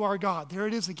prayed to our God. There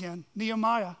it is again,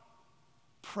 Nehemiah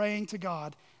praying to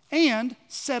God. And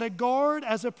set a guard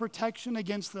as a protection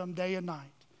against them day and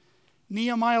night.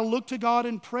 Nehemiah looked to God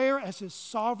in prayer as his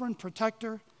sovereign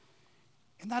protector.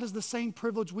 And that is the same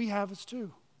privilege we have as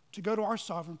too, to go to our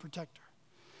sovereign protector.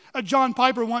 John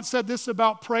Piper once said this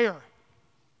about prayer.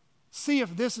 See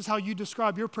if this is how you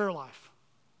describe your prayer life.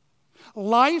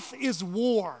 Life is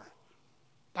war.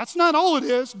 That's not all it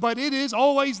is, but it is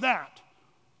always that.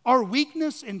 Our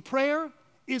weakness in prayer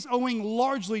is owing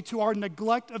largely to our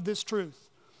neglect of this truth.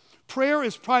 Prayer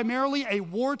is primarily a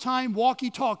wartime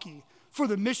walkie-talkie for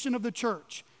the mission of the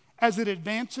church as it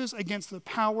advances against the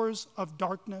powers of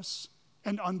darkness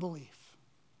and unbelief.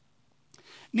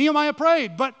 Nehemiah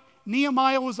prayed, but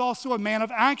Nehemiah was also a man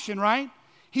of action, right?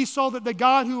 He saw that the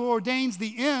God who ordains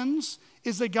the ends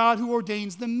is the God who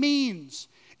ordains the means.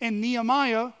 And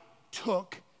Nehemiah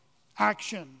took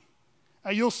action.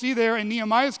 You'll see there in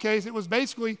Nehemiah's case, it was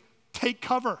basically take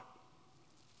cover,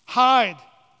 hide,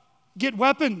 get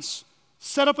weapons,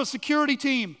 set up a security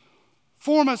team,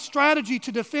 form a strategy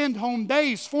to defend home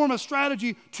base, form a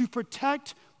strategy to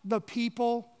protect the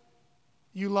people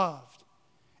you loved.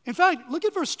 In fact, look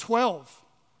at verse 12.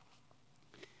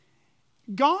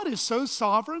 God is so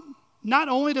sovereign. Not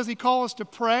only does he call us to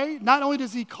pray, not only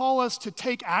does he call us to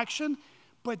take action,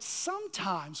 but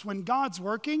sometimes when God's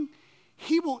working,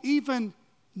 he will even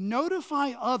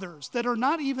notify others that are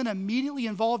not even immediately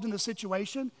involved in the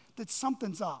situation that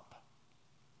something's up.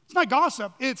 It's not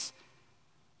gossip, it's,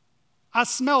 I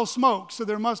smell smoke, so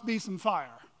there must be some fire.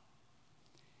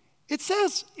 It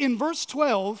says in verse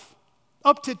 12,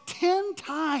 up to 10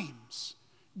 times,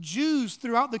 Jews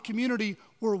throughout the community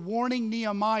were warning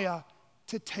Nehemiah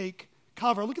to take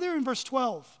cover. Look there in verse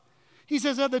 12. He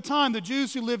says, at the time, the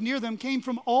Jews who lived near them came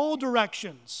from all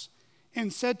directions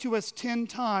and said to us 10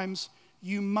 times,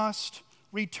 you must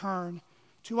return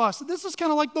to us. This is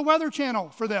kind of like the Weather Channel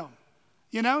for them.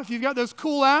 You know, if you've got those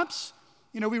cool apps,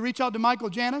 you know, we reach out to Michael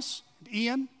Janis, and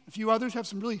Ian, a few others have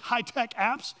some really high-tech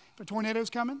apps for tornadoes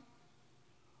coming.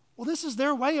 Well, this is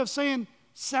their way of saying,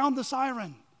 sound the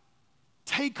siren,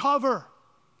 take cover,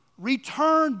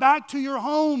 return back to your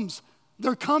homes.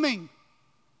 They're coming.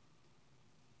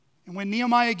 And when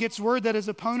Nehemiah gets word that his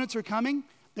opponents are coming,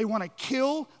 they want to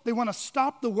kill, they want to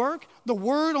stop the work. The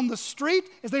word on the street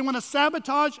is they want to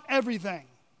sabotage everything.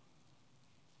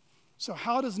 So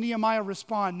how does Nehemiah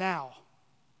respond now?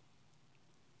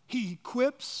 He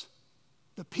equips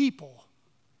the people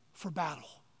for battle.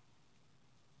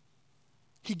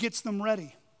 He gets them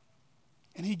ready.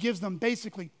 And he gives them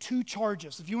basically 2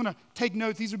 charges. If you want to take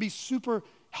notes, these would be super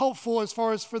helpful as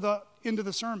far as for the end of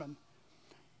the sermon.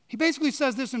 He basically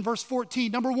says this in verse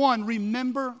 14. Number one,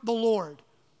 remember the Lord.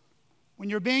 When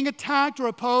you're being attacked or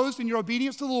opposed in your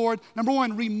obedience to the Lord, number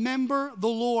one, remember the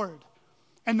Lord.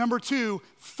 And number two,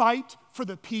 fight for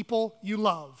the people you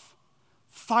love.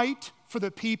 Fight for the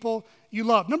people you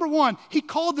love. Number one, he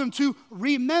called them to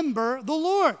remember the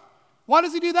Lord. Why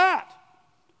does he do that?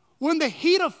 When the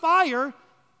heat of fire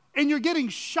and you're getting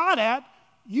shot at,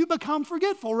 you become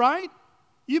forgetful, right?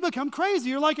 You become crazy.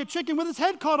 You're like a chicken with its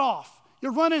head cut off.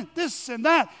 You're running this and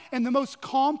that. And the most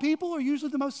calm people are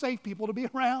usually the most safe people to be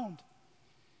around.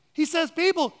 He says,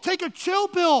 people, take a chill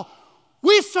pill.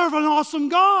 We serve an awesome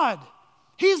God.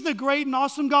 He's the great and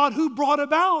awesome God who brought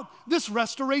about this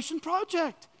restoration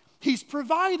project. He's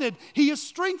provided. He is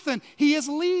strengthened. He is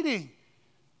leading.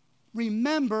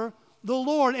 Remember the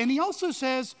Lord. And he also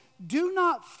says, do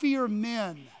not fear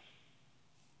men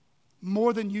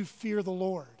more than you fear the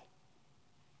Lord.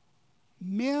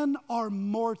 Men are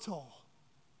mortal.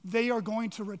 They are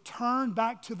going to return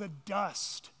back to the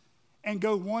dust and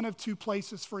go one of two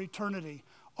places for eternity.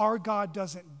 Our God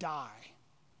doesn't die.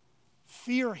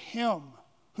 Fear him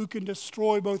who can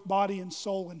destroy both body and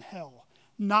soul in hell,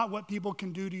 not what people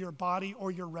can do to your body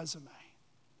or your resume.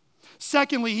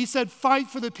 Secondly, he said, fight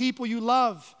for the people you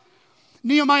love.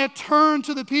 Nehemiah turned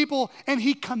to the people and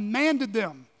he commanded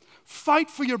them, fight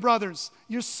for your brothers,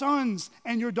 your sons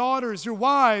and your daughters, your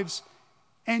wives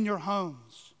and your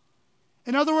homes.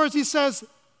 In other words, he says,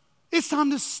 it's time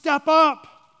to step up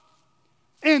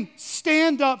and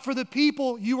stand up for the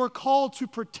people you are called to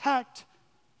protect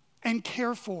and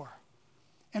care for.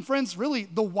 And friends, really,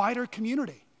 the wider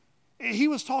community. He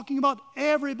was talking about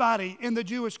everybody in the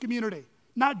Jewish community,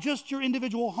 not just your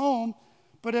individual home,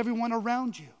 but everyone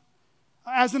around you.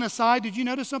 As an aside, did you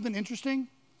notice something interesting?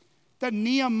 That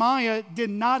Nehemiah did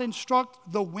not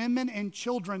instruct the women and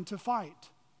children to fight.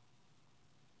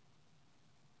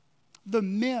 The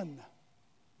men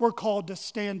were called to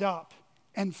stand up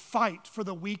and fight for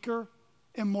the weaker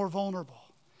and more vulnerable.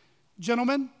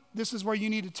 Gentlemen, this is where you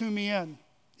need to tune me in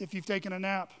if you've taken a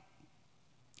nap.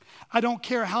 I don't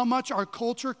care how much our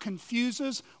culture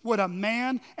confuses what a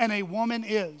man and a woman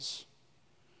is.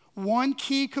 One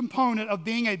key component of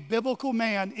being a biblical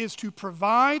man is to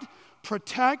provide,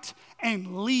 protect,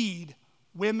 and lead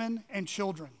women and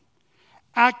children.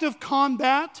 Active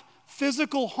combat,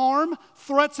 physical harm,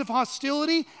 threats of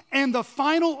hostility, and the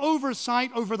final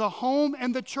oversight over the home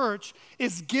and the church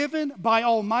is given by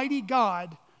Almighty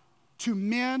God to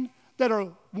men that are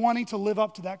wanting to live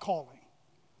up to that calling.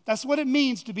 That's what it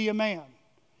means to be a man.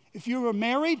 If you are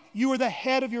married, you are the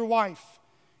head of your wife.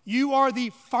 You are the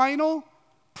final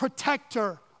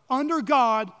protector under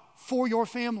God for your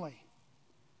family.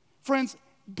 Friends,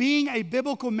 being a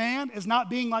biblical man is not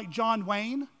being like John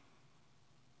Wayne.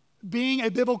 Being a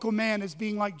biblical man is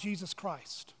being like Jesus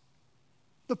Christ,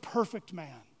 the perfect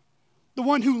man, the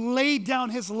one who laid down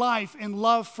his life in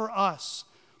love for us,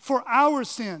 for our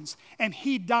sins, and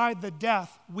he died the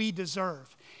death we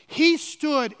deserve. He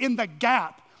stood in the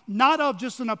gap, not of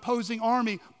just an opposing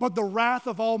army, but the wrath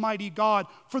of Almighty God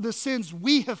for the sins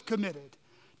we have committed,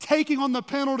 taking on the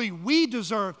penalty we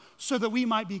deserve so that we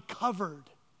might be covered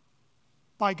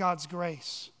by God's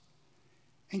grace.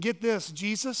 And get this,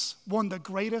 Jesus won the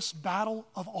greatest battle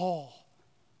of all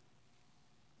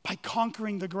by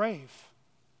conquering the grave.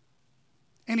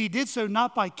 And he did so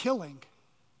not by killing,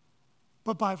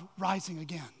 but by rising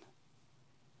again.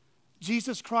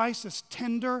 Jesus Christ is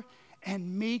tender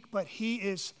and meek, but he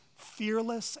is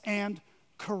fearless and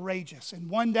courageous. And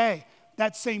one day,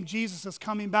 that same Jesus is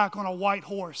coming back on a white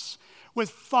horse with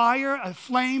fire and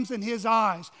flames in his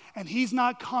eyes, and he's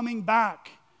not coming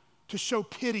back to show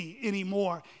pity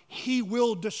anymore. He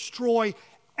will destroy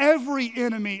every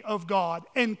enemy of God,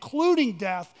 including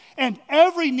death, and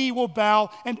every knee will bow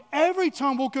and every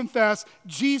tongue will confess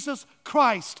Jesus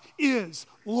Christ is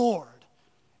Lord.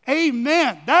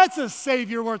 Amen. That's a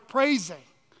Savior worth praising.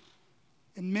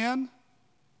 And men,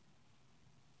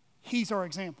 he's our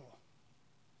example.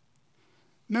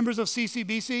 Members of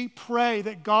CCBC, pray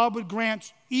that God would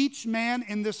grant each man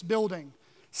in this building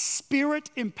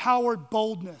Spirit-empowered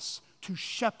boldness to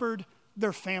shepherd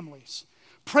their families.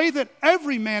 Pray that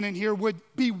every man in here would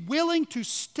be willing to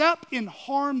step in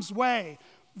harm's way,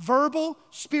 verbal,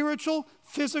 spiritual,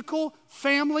 physical,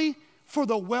 family, for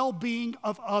the well-being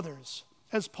of others.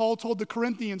 As Paul told the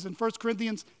Corinthians in 1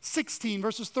 Corinthians 16,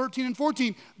 verses 13 and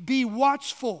 14, be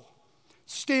watchful,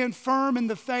 stand firm in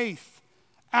the faith,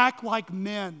 act like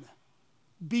men,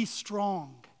 be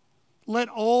strong. Let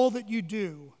all that you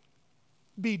do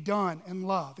be done in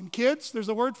love. And kids, there's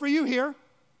a word for you here.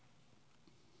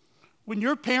 When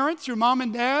your parents, your mom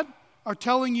and dad, are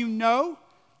telling you no,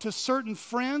 to certain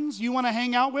friends you want to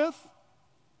hang out with?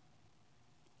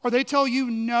 Or they tell you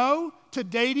no to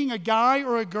dating a guy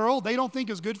or a girl they don't think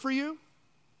is good for you?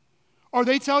 Or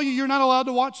they tell you you're not allowed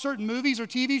to watch certain movies or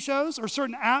TV shows or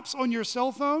certain apps on your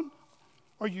cell phone?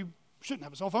 Or you shouldn't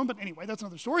have a cell phone, but anyway, that's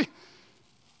another story.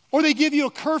 Or they give you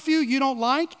a curfew you don't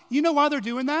like. You know why they're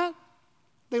doing that?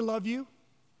 They love you.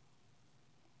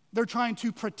 They're trying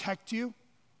to protect you.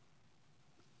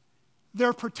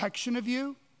 Their protection of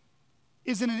you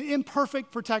isn't an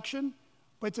imperfect protection,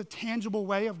 but it's a tangible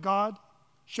way of God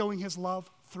showing his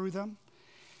love through them.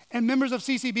 And members of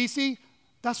CCBC,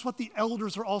 that's what the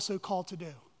elders are also called to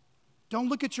do. Don't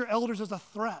look at your elders as a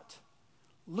threat.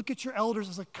 Look at your elders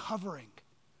as a covering,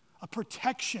 a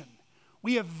protection.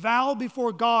 We have vowed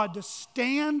before God to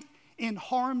stand in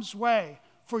harm's way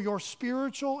for your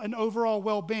spiritual and overall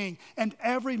well-being. And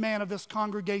every man of this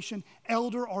congregation,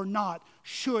 elder or not,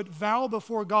 should vow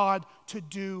before God to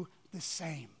do the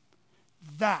same.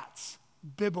 That's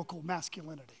biblical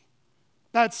masculinity.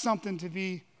 That's something to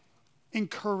be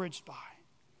encouraged by.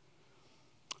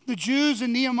 The Jews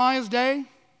in Nehemiah's day,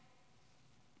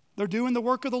 they're doing the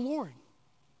work of the Lord.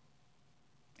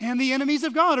 And the enemies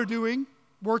of God are doing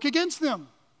work against them.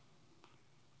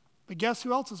 But guess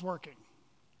who else is working?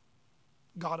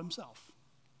 God himself.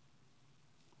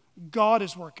 God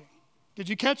is working. Did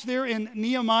you catch there in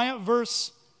Nehemiah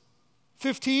verse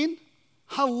 15?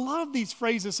 I love these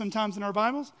phrases sometimes in our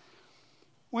Bibles.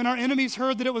 When our enemies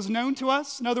heard that it was known to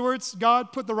us, in other words,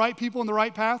 God put the right people in the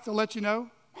right path to let you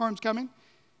know harm's coming.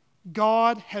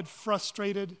 God had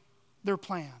frustrated their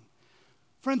plan.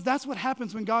 Friends, that's what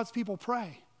happens when God's people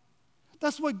pray.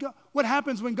 That's what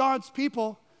happens when God's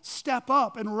people step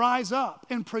up and rise up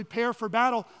and prepare for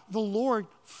battle. The Lord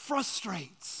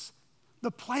frustrates the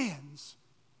plans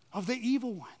of the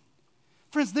evil one.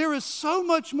 Friends, there is so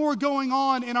much more going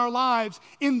on in our lives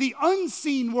in the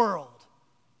unseen world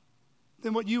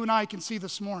than what you and I can see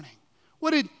this morning.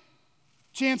 What did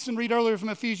Jansen read earlier from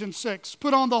Ephesians 6?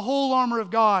 Put on the whole armor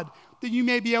of God, that you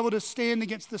may be able to stand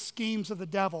against the schemes of the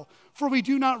devil. For we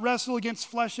do not wrestle against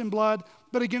flesh and blood,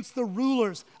 but against the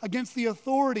rulers, against the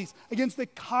authorities, against the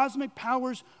cosmic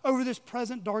powers over this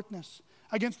present darkness,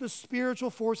 against the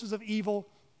spiritual forces of evil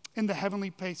in the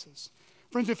heavenly places.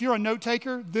 Friends, if you're a note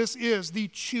taker, this is the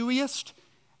chewiest,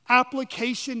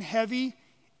 application-heavy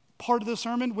part of the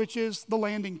sermon, which is the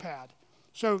landing pad.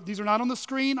 So these are not on the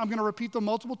screen. I'm going to repeat them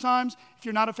multiple times. If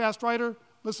you're not a fast writer,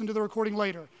 listen to the recording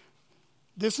later.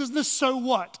 This is the so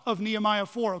what of Nehemiah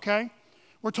 4, okay?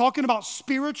 We're talking about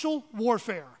spiritual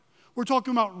warfare. We're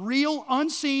talking about real,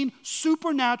 unseen,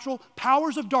 supernatural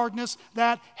powers of darkness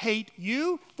that hate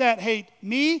you, that hate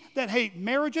me, that hate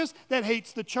marriages, that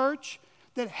hates the church,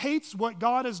 that hates what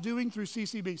God is doing through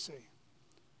CCBC.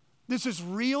 This is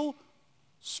real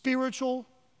spiritual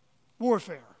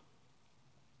warfare.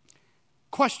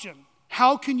 Question: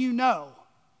 how can you know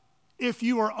if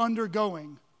you are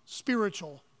undergoing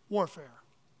spiritual warfare?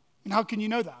 And how can you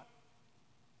know that?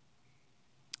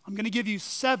 I'm going to give you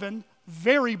 7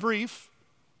 very brief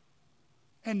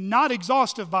and not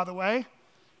exhaustive, by the way,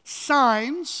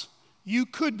 signs you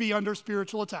could be under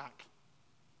spiritual attack.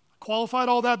 Qualified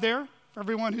all that there for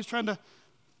everyone who's trying to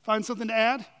find something to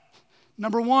add.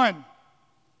 Number 1,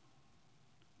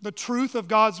 the truth of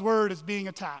God's word is being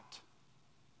attacked.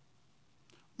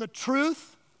 The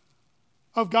truth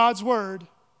of God's word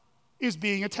is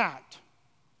being attacked.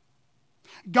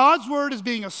 God's word is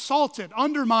being assaulted,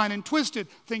 undermined, and twisted.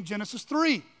 Think Genesis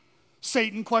 3.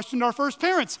 Satan questioned our first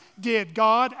parents. Did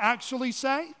God actually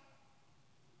say?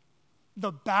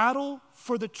 The battle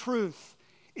for the truth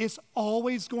is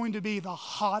always going to be the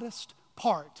hottest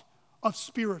part of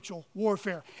spiritual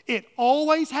warfare. It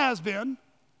always has been,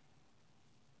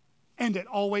 and it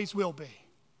always will be.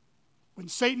 When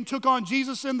Satan took on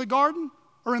Jesus in the garden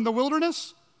or in the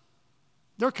wilderness,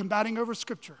 they're combating over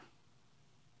Scripture.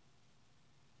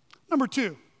 Number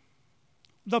 2,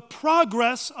 the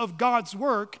progress of God's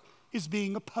work is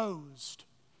being opposed.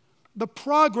 The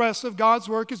progress of God's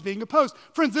work is being opposed.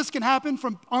 Friends, this can happen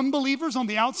from unbelievers on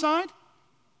the outside,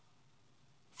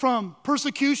 from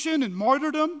persecution and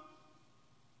martyrdom,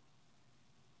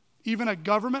 even a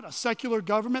government, a secular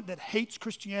government that hates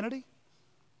Christianity,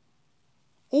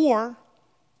 or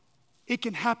it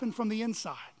can happen from the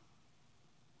inside.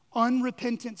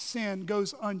 Unrepentant sin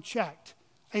goes unchecked.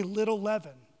 A little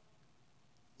leaven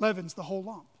leavens the whole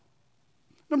lump.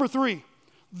 Number 3,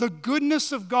 the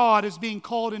goodness of God is being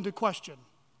called into question.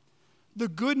 The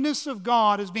goodness of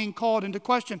God is being called into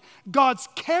question. God's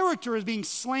character is being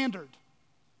slandered.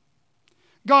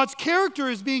 God's character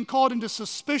is being called into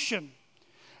suspicion.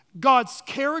 God's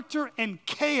character and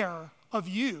care of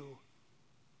you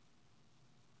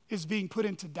is being put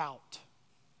into doubt.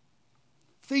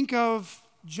 Think of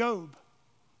Job,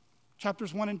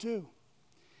 chapters 1 and 2.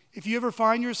 If you ever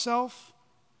find yourself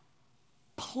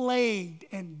plagued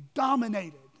and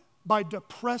dominated by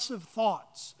depressive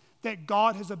thoughts that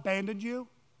God has abandoned you,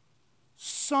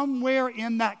 somewhere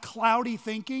in that cloudy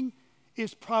thinking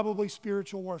is probably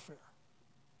spiritual warfare.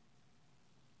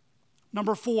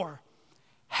 Number 4,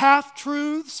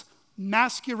 half-truths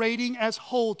masquerading as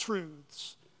whole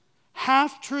truths.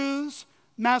 Half-truths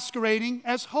masquerading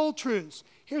as whole truths.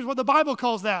 Here's what the Bible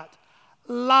calls that: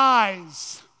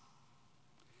 lies.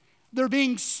 They're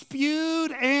being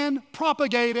spewed and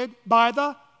propagated by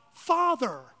the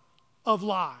father of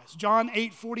lies. John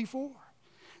 8:44.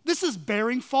 This is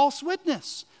bearing false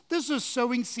witness. This is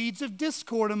sowing seeds of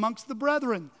discord amongst the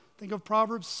brethren. Think of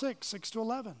Proverbs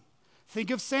 6:6-11. Think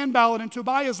of Sanballat and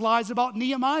Tobiah's lies about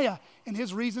Nehemiah and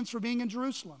his reasons for being in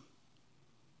Jerusalem.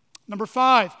 Number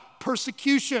 5,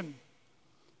 persecution.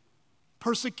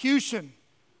 Persecution.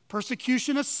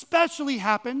 Persecution especially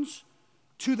happens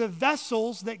to the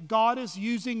vessels that God is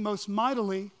using most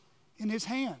mightily in his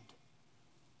hand.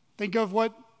 Think of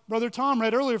what Brother Tom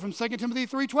read earlier from 2 Timothy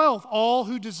 3:12. All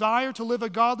who desire to live a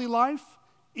godly life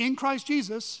in Christ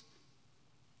Jesus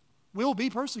will be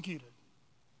persecuted.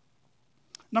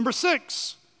 Number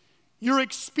 6, you're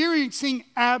experiencing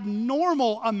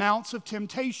abnormal amounts of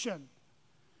temptation.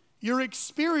 You're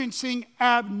experiencing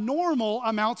abnormal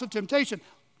amounts of temptation.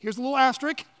 Here's a little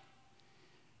asterisk.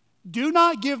 Do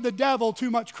not give the devil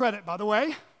too much credit, by the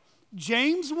way.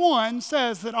 James 1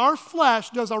 says that our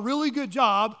flesh does a really good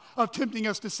job of tempting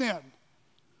us to sin.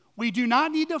 We do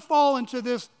not need to fall into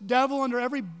this devil under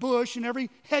every bush and every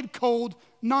head cold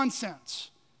nonsense.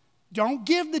 Don't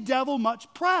give the devil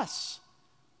much press.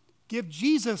 Give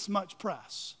Jesus much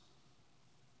press.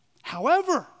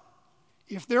 However,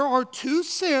 if there are two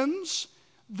sins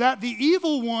that the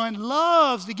evil one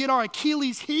loves to get our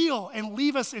Achilles heel and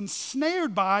leave us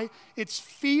ensnared by, it's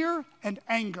fear and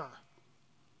anger.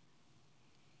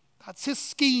 That's his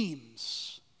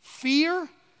schemes. Fear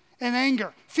and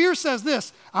anger. Fear says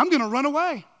this: I'm going to run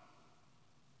away.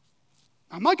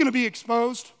 I'm not going to be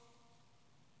exposed.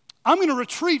 I'm going to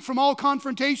retreat from all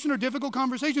confrontation or difficult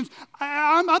conversations.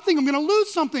 I think I'm going to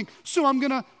lose something, so I'm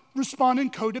going to respond in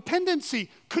codependency,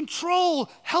 control,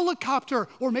 helicopter,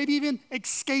 or maybe even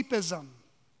escapism.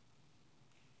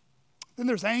 Then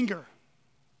there's anger.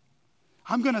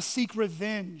 I'm going to seek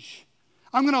revenge.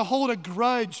 I'm going to hold a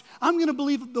grudge. I'm going to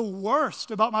believe the worst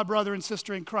about my brother and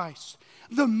sister in Christ.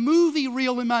 The movie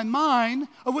reel in my mind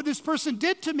of what this person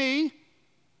did to me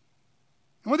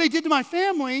and what they did to my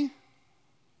family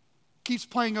keeps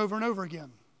playing over and over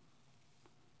again.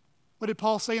 What did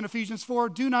Paul say in Ephesians 4?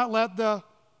 Do not let the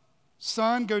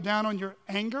sun go down on your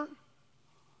anger.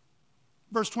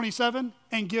 Verse 27,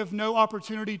 and give no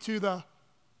opportunity to the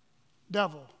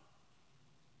devil.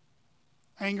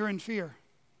 Anger and fear.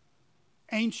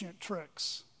 Ancient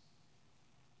tricks.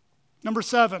 Number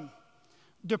 7,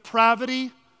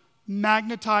 depravity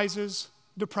magnetizes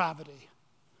depravity.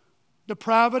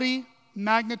 Depravity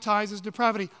magnetizes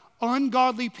depravity.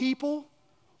 Ungodly people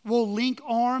will link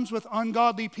arms with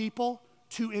ungodly people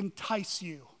to entice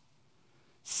you.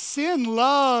 Sin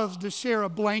loves to share a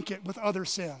blanket with other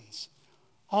sins.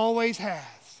 Always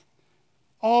has.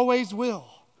 Always will.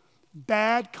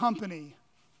 Bad company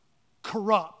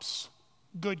corrupts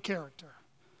good character.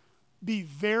 Be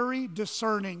very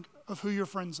discerning of who your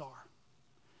friends are.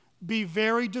 Be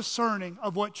very discerning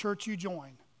of what church you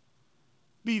join.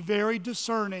 Be very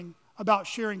discerning about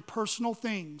sharing personal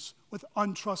things with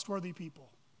untrustworthy people.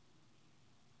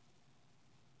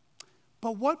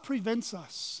 But what prevents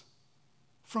us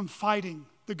from fighting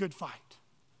the good fight?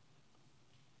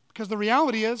 Because the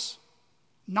reality is,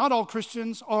 not all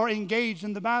Christians are engaged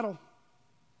in the battle.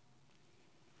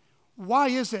 Why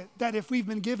is it that if we've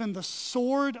been given the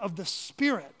sword of the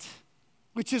Spirit,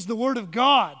 which is the Word of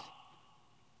God,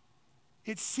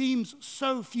 it seems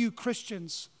so few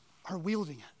Christians are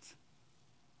wielding it?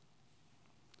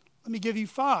 Let me give you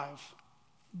 5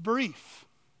 brief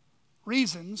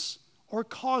reasons or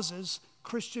causes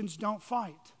Christians don't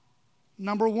fight.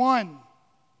 Number 1,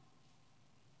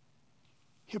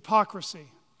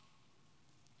 hypocrisy.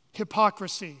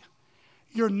 Hypocrisy.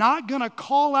 You're not going to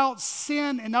call out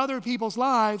sin in other people's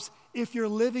lives if you're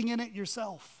living in it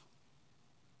yourself.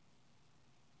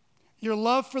 Your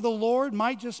love for the Lord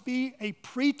might just be a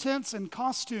pretense and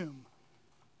costume.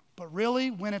 But really,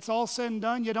 when it's all said and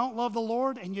done, you don't love the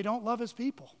Lord and you don't love his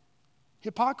people.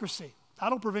 Hypocrisy.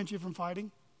 That'll prevent you from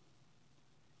fighting.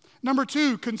 Number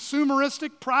 2,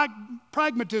 consumeristic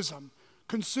pragmatism.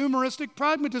 Consumeristic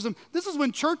pragmatism. This is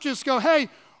when churches go, hey,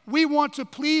 We want to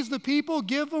please the people,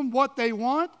 give them what they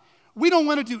want. We don't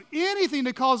want to do anything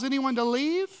to cause anyone to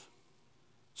leave.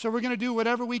 So we're going to do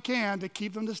whatever we can to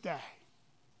keep them to stay.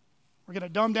 We're going to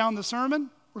dumb down the sermon.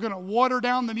 We're going to water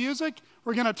down the music.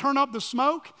 We're going to turn up the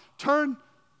smoke, turn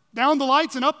down the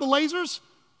lights and up the lasers.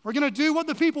 We're going to do what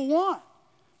the people want.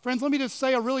 Friends, let me just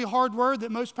say a really hard word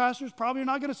that most pastors probably are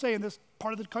not going to say in this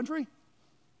part of the country.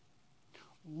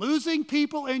 Losing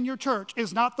people in your church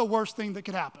is not the worst thing that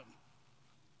could happen.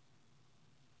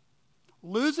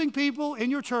 Losing people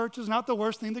in your church is not the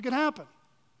worst thing that could happen.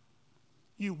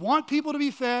 You want people to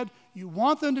be fed. You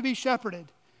want them to be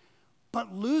shepherded.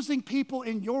 But losing people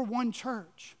in your one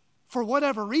church, for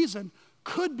whatever reason,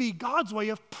 could be God's way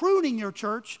of pruning your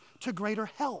church to greater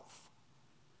health.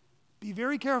 Be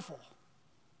very careful.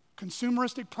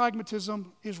 Consumeristic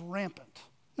pragmatism is rampant.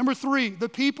 Number 3, the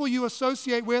people you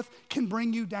associate with can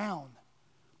bring you down.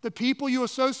 The people you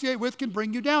associate with can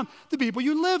bring you down. The people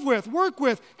you live with, work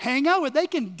with, hang out with, they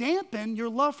can dampen your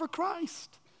love for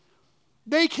Christ.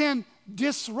 They can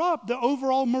disrupt the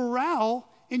overall morale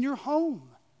in your home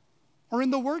or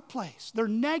in the workplace. They're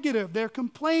negative, they're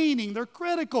complaining, they're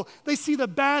critical. They see the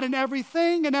bad in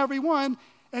everything and everyone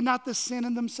and not the sin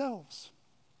in themselves.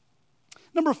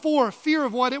 Number 4, fear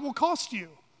of what it will cost you.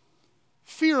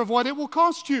 Fear of what it will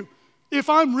cost you. If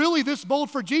I'm really this bold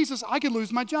for Jesus, I could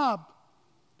lose my job.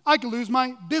 I could lose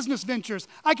my business ventures.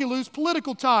 I could lose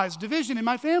political ties, division in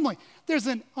my family. There's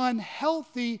an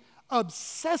unhealthy,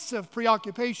 obsessive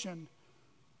preoccupation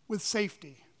with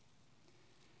safety.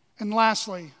 And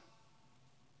lastly,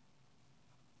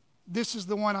 this is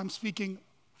the one I'm speaking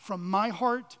from my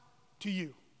heart to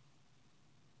you.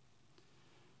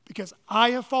 Because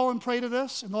I have fallen prey to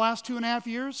this in the last 2.5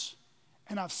 years,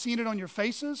 and I've seen it on your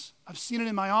faces. I've seen it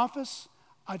in my office.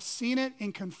 I've seen it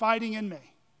in confiding in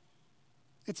me.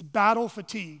 It's battle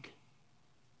fatigue.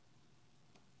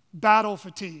 Battle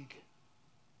fatigue.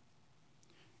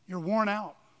 You're worn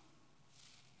out.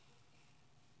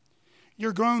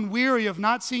 You're grown weary of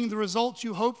not seeing the results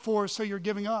you hoped for, so you're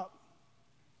giving up.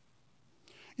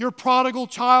 Your prodigal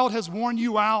child has worn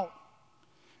you out.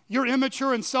 Your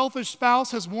immature and selfish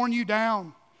spouse has worn you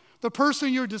down. The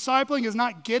person you're discipling is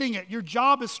not getting it. Your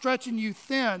job is stretching you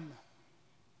thin.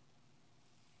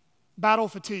 Battle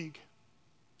fatigue.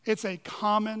 It's a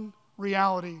common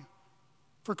reality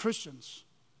for Christians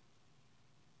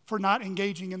for not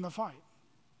engaging in the fight.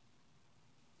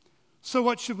 So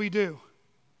what should we do?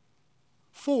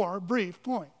 4 brief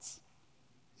points.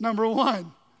 Number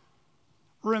 1,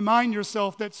 remind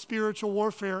yourself that spiritual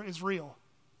warfare is real.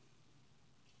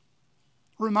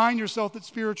 Remind yourself that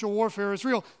spiritual warfare is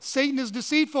real. Satan is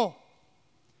deceitful,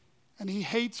 and he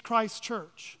hates Christ's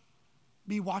church.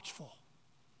 Be watchful.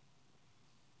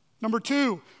 Number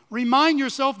 2, remind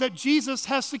yourself that Jesus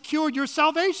has secured your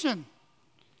salvation.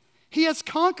 He has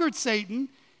conquered Satan.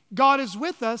 God is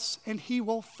with us, and he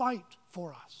will fight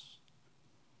for us.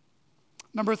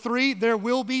 Number 3, there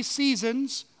will be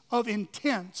seasons of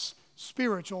intense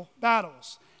spiritual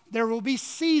battles. There will be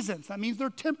seasons, that means they're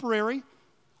temporary,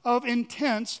 of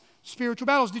intense spiritual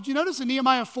battles. Did you notice in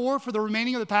Nehemiah 4, for the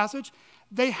remaining of the passage,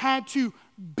 they had to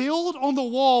build on the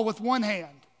wall with one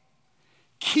hand,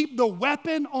 keep the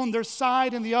weapon on their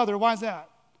side in the other. Why is that?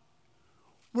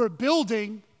 We're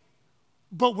building,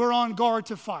 but we're on guard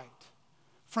to fight.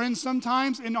 Friends,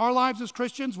 sometimes in our lives as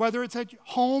Christians, whether it's at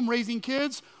home raising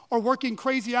kids or working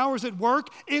crazy hours at work,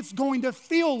 it's going to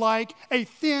feel like a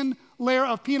thin layer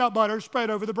of peanut butter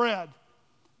spread over the bread.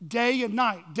 Day and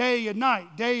night, day and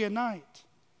night, day and night.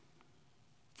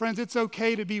 Friends, it's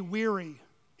okay to be weary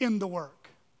in the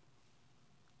work,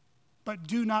 but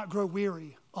do not grow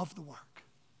weary of the work.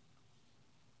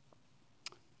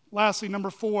 Lastly, number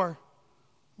 4,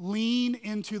 lean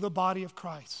into the body of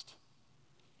Christ.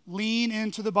 Lean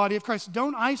into the body of Christ.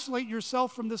 Don't isolate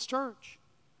yourself from this church.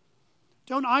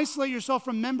 Don't isolate yourself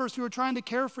from members who are trying to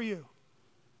care for you.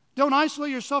 Don't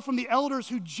isolate yourself from the elders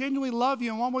who genuinely love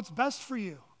you and want what's best for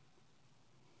you.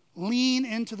 Lean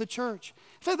into the church.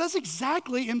 In fact, that's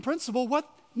exactly, in principle, what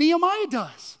Nehemiah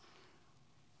does.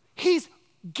 He's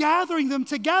gathering them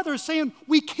together, saying,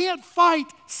 we can't fight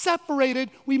separated,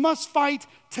 we must fight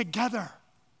together.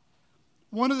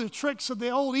 One of the tricks of the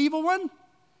old evil one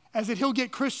is that he'll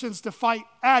get Christians to fight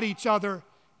at each other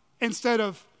instead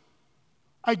of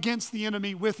against the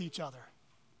enemy with each other.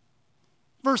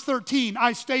 Verse 13,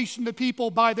 I stationed the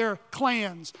people by their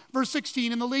clans. Verse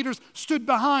 16, and the leaders stood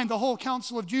behind the whole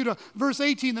council of Judah. Verse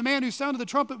 18, the man who sounded the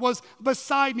trumpet was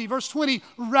beside me. Verse 20,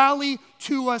 rally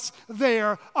to us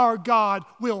there. Our God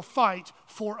will fight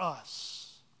for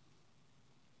us.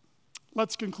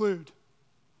 Let's conclude.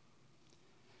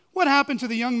 What happened to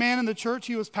the young man in the church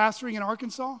he was pastoring in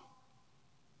Arkansas?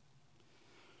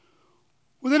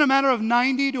 Within a matter of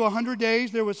 90 to 100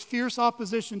 days, there was fierce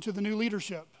opposition to the new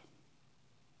leadership.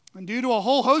 And due to a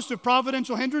whole host of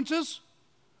providential hindrances,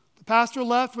 the pastor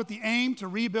left with the aim to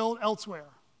rebuild elsewhere.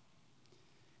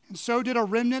 And so did a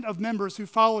remnant of members who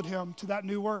followed him to that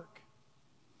new work.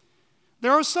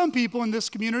 There are some people in this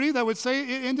community that would say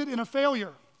it ended in a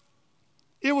failure.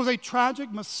 It was a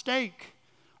tragic mistake.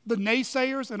 The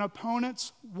naysayers and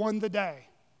opponents won the day.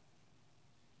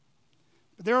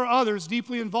 But there are others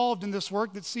deeply involved in this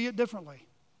work that see it differently.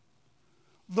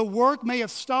 The work may have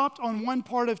stopped on one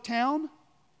part of town,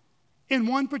 in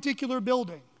one particular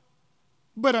building,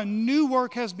 but a new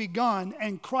work has begun,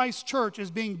 and Christ Church is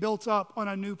being built up on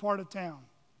a new part of town.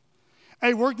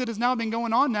 A work that has now been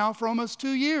going on now for almost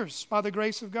 2 years by the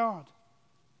grace of God.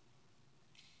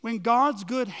 When God's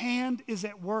good hand is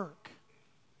at work,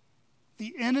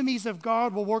 the enemies of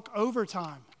God will work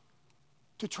overtime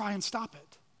to try and stop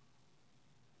it.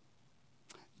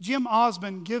 Jim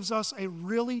Osmond gives us a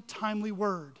really timely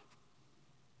word.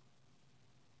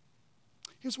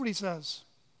 Here's what he says.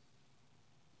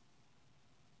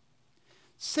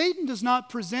 Satan does not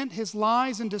present his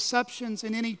lies and deceptions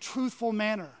in any truthful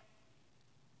manner.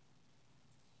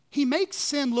 He makes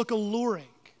sin look alluring,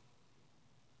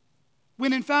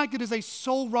 when in fact it is a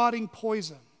soul-rotting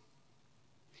poison.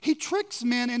 He tricks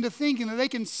men into thinking that they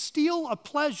can steal a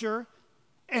pleasure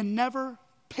and never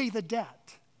pay the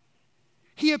debt.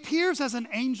 He appears as an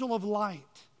angel of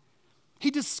light. He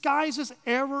disguises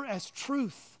error as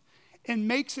truth and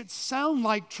makes it sound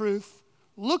like truth,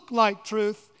 look like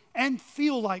truth, and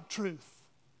feel like truth.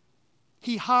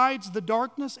 He hides the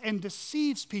darkness and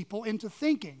deceives people into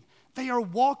thinking they are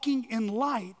walking in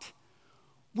light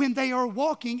when they are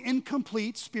walking in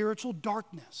complete spiritual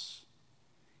darkness.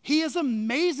 He is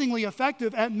amazingly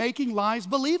effective at making lies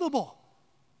believable,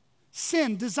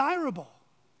 sin desirable,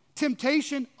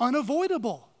 temptation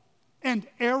unavoidable, and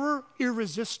error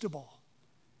irresistible.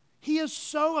 He is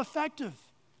so effective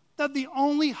that the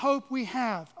only hope we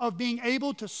have of being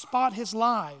able to spot his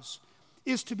lies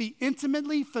is to be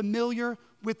intimately familiar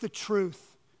with the truth.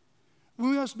 We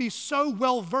must be so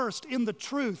well versed in the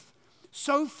truth,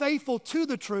 so faithful to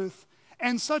the truth,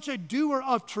 and such a doer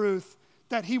of truth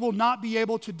that he will not be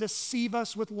able to deceive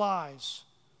us with lies.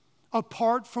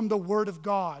 Apart from the Word of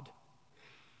God,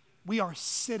 we are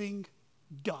sitting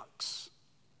ducks.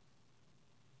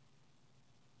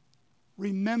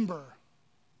 Remember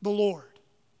the Lord.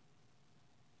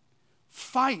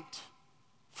 Fight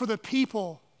for the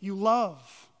people you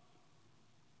love.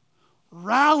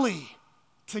 Rally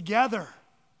together.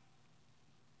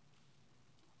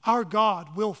 Our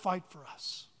God will fight for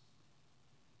us,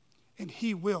 and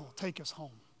He will take us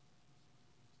home.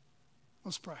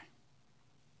 Let's pray.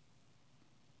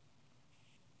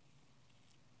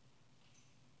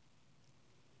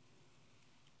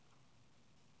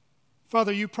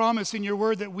 Father, you promise in your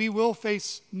word that we will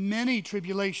face many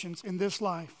tribulations in this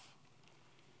life.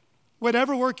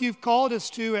 Whatever work you've called us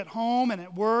to at home and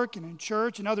at work and in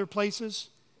church and other places,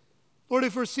 Lord,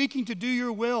 if we're seeking to do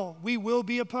your will, we will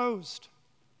be opposed.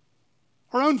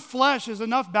 Our own flesh is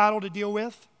enough battle to deal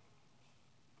with.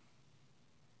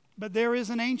 But there is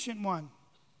an ancient one,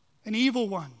 an evil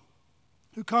one,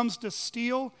 who comes to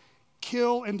steal,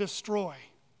 kill, and destroy.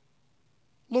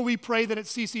 Lord, we pray that at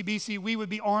CCBC we would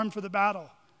be armed for the battle,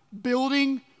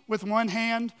 building with one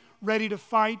hand, ready to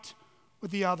fight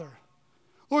with the other.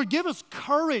 Lord, give us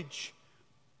courage.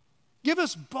 Give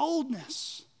us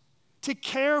boldness to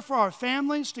care for our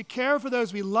families, to care for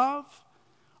those we love.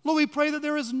 Lord, we pray that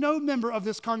there is no member of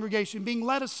this congregation being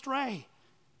led astray.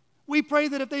 We pray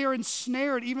that if they are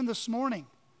ensnared even this morning,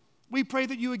 we pray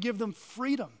that you would give them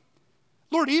freedom.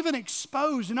 Lord, even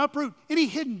expose and uproot any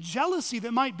hidden jealousy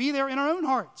that might be there in our own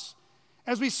hearts,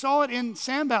 as we saw it in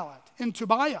Sanballat, in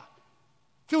Tobiah,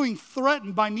 feeling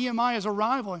threatened by Nehemiah's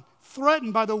arrival and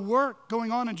threatened by the work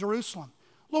going on in Jerusalem.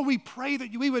 Lord, we pray that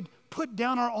we would put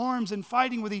down our arms in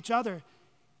fighting with each other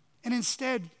and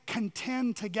instead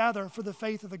contend together for the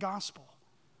faith of the gospel.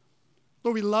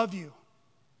 Lord, we love you.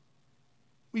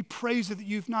 We praise you that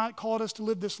you've not called us to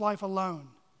live this life alone.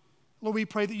 Lord, we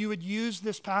pray that you would use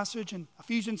this passage in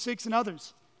Ephesians 6 and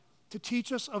others to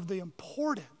teach us of the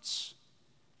importance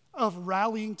of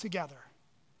rallying together.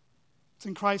 It's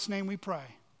in Christ's name we pray.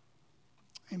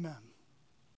 Amen.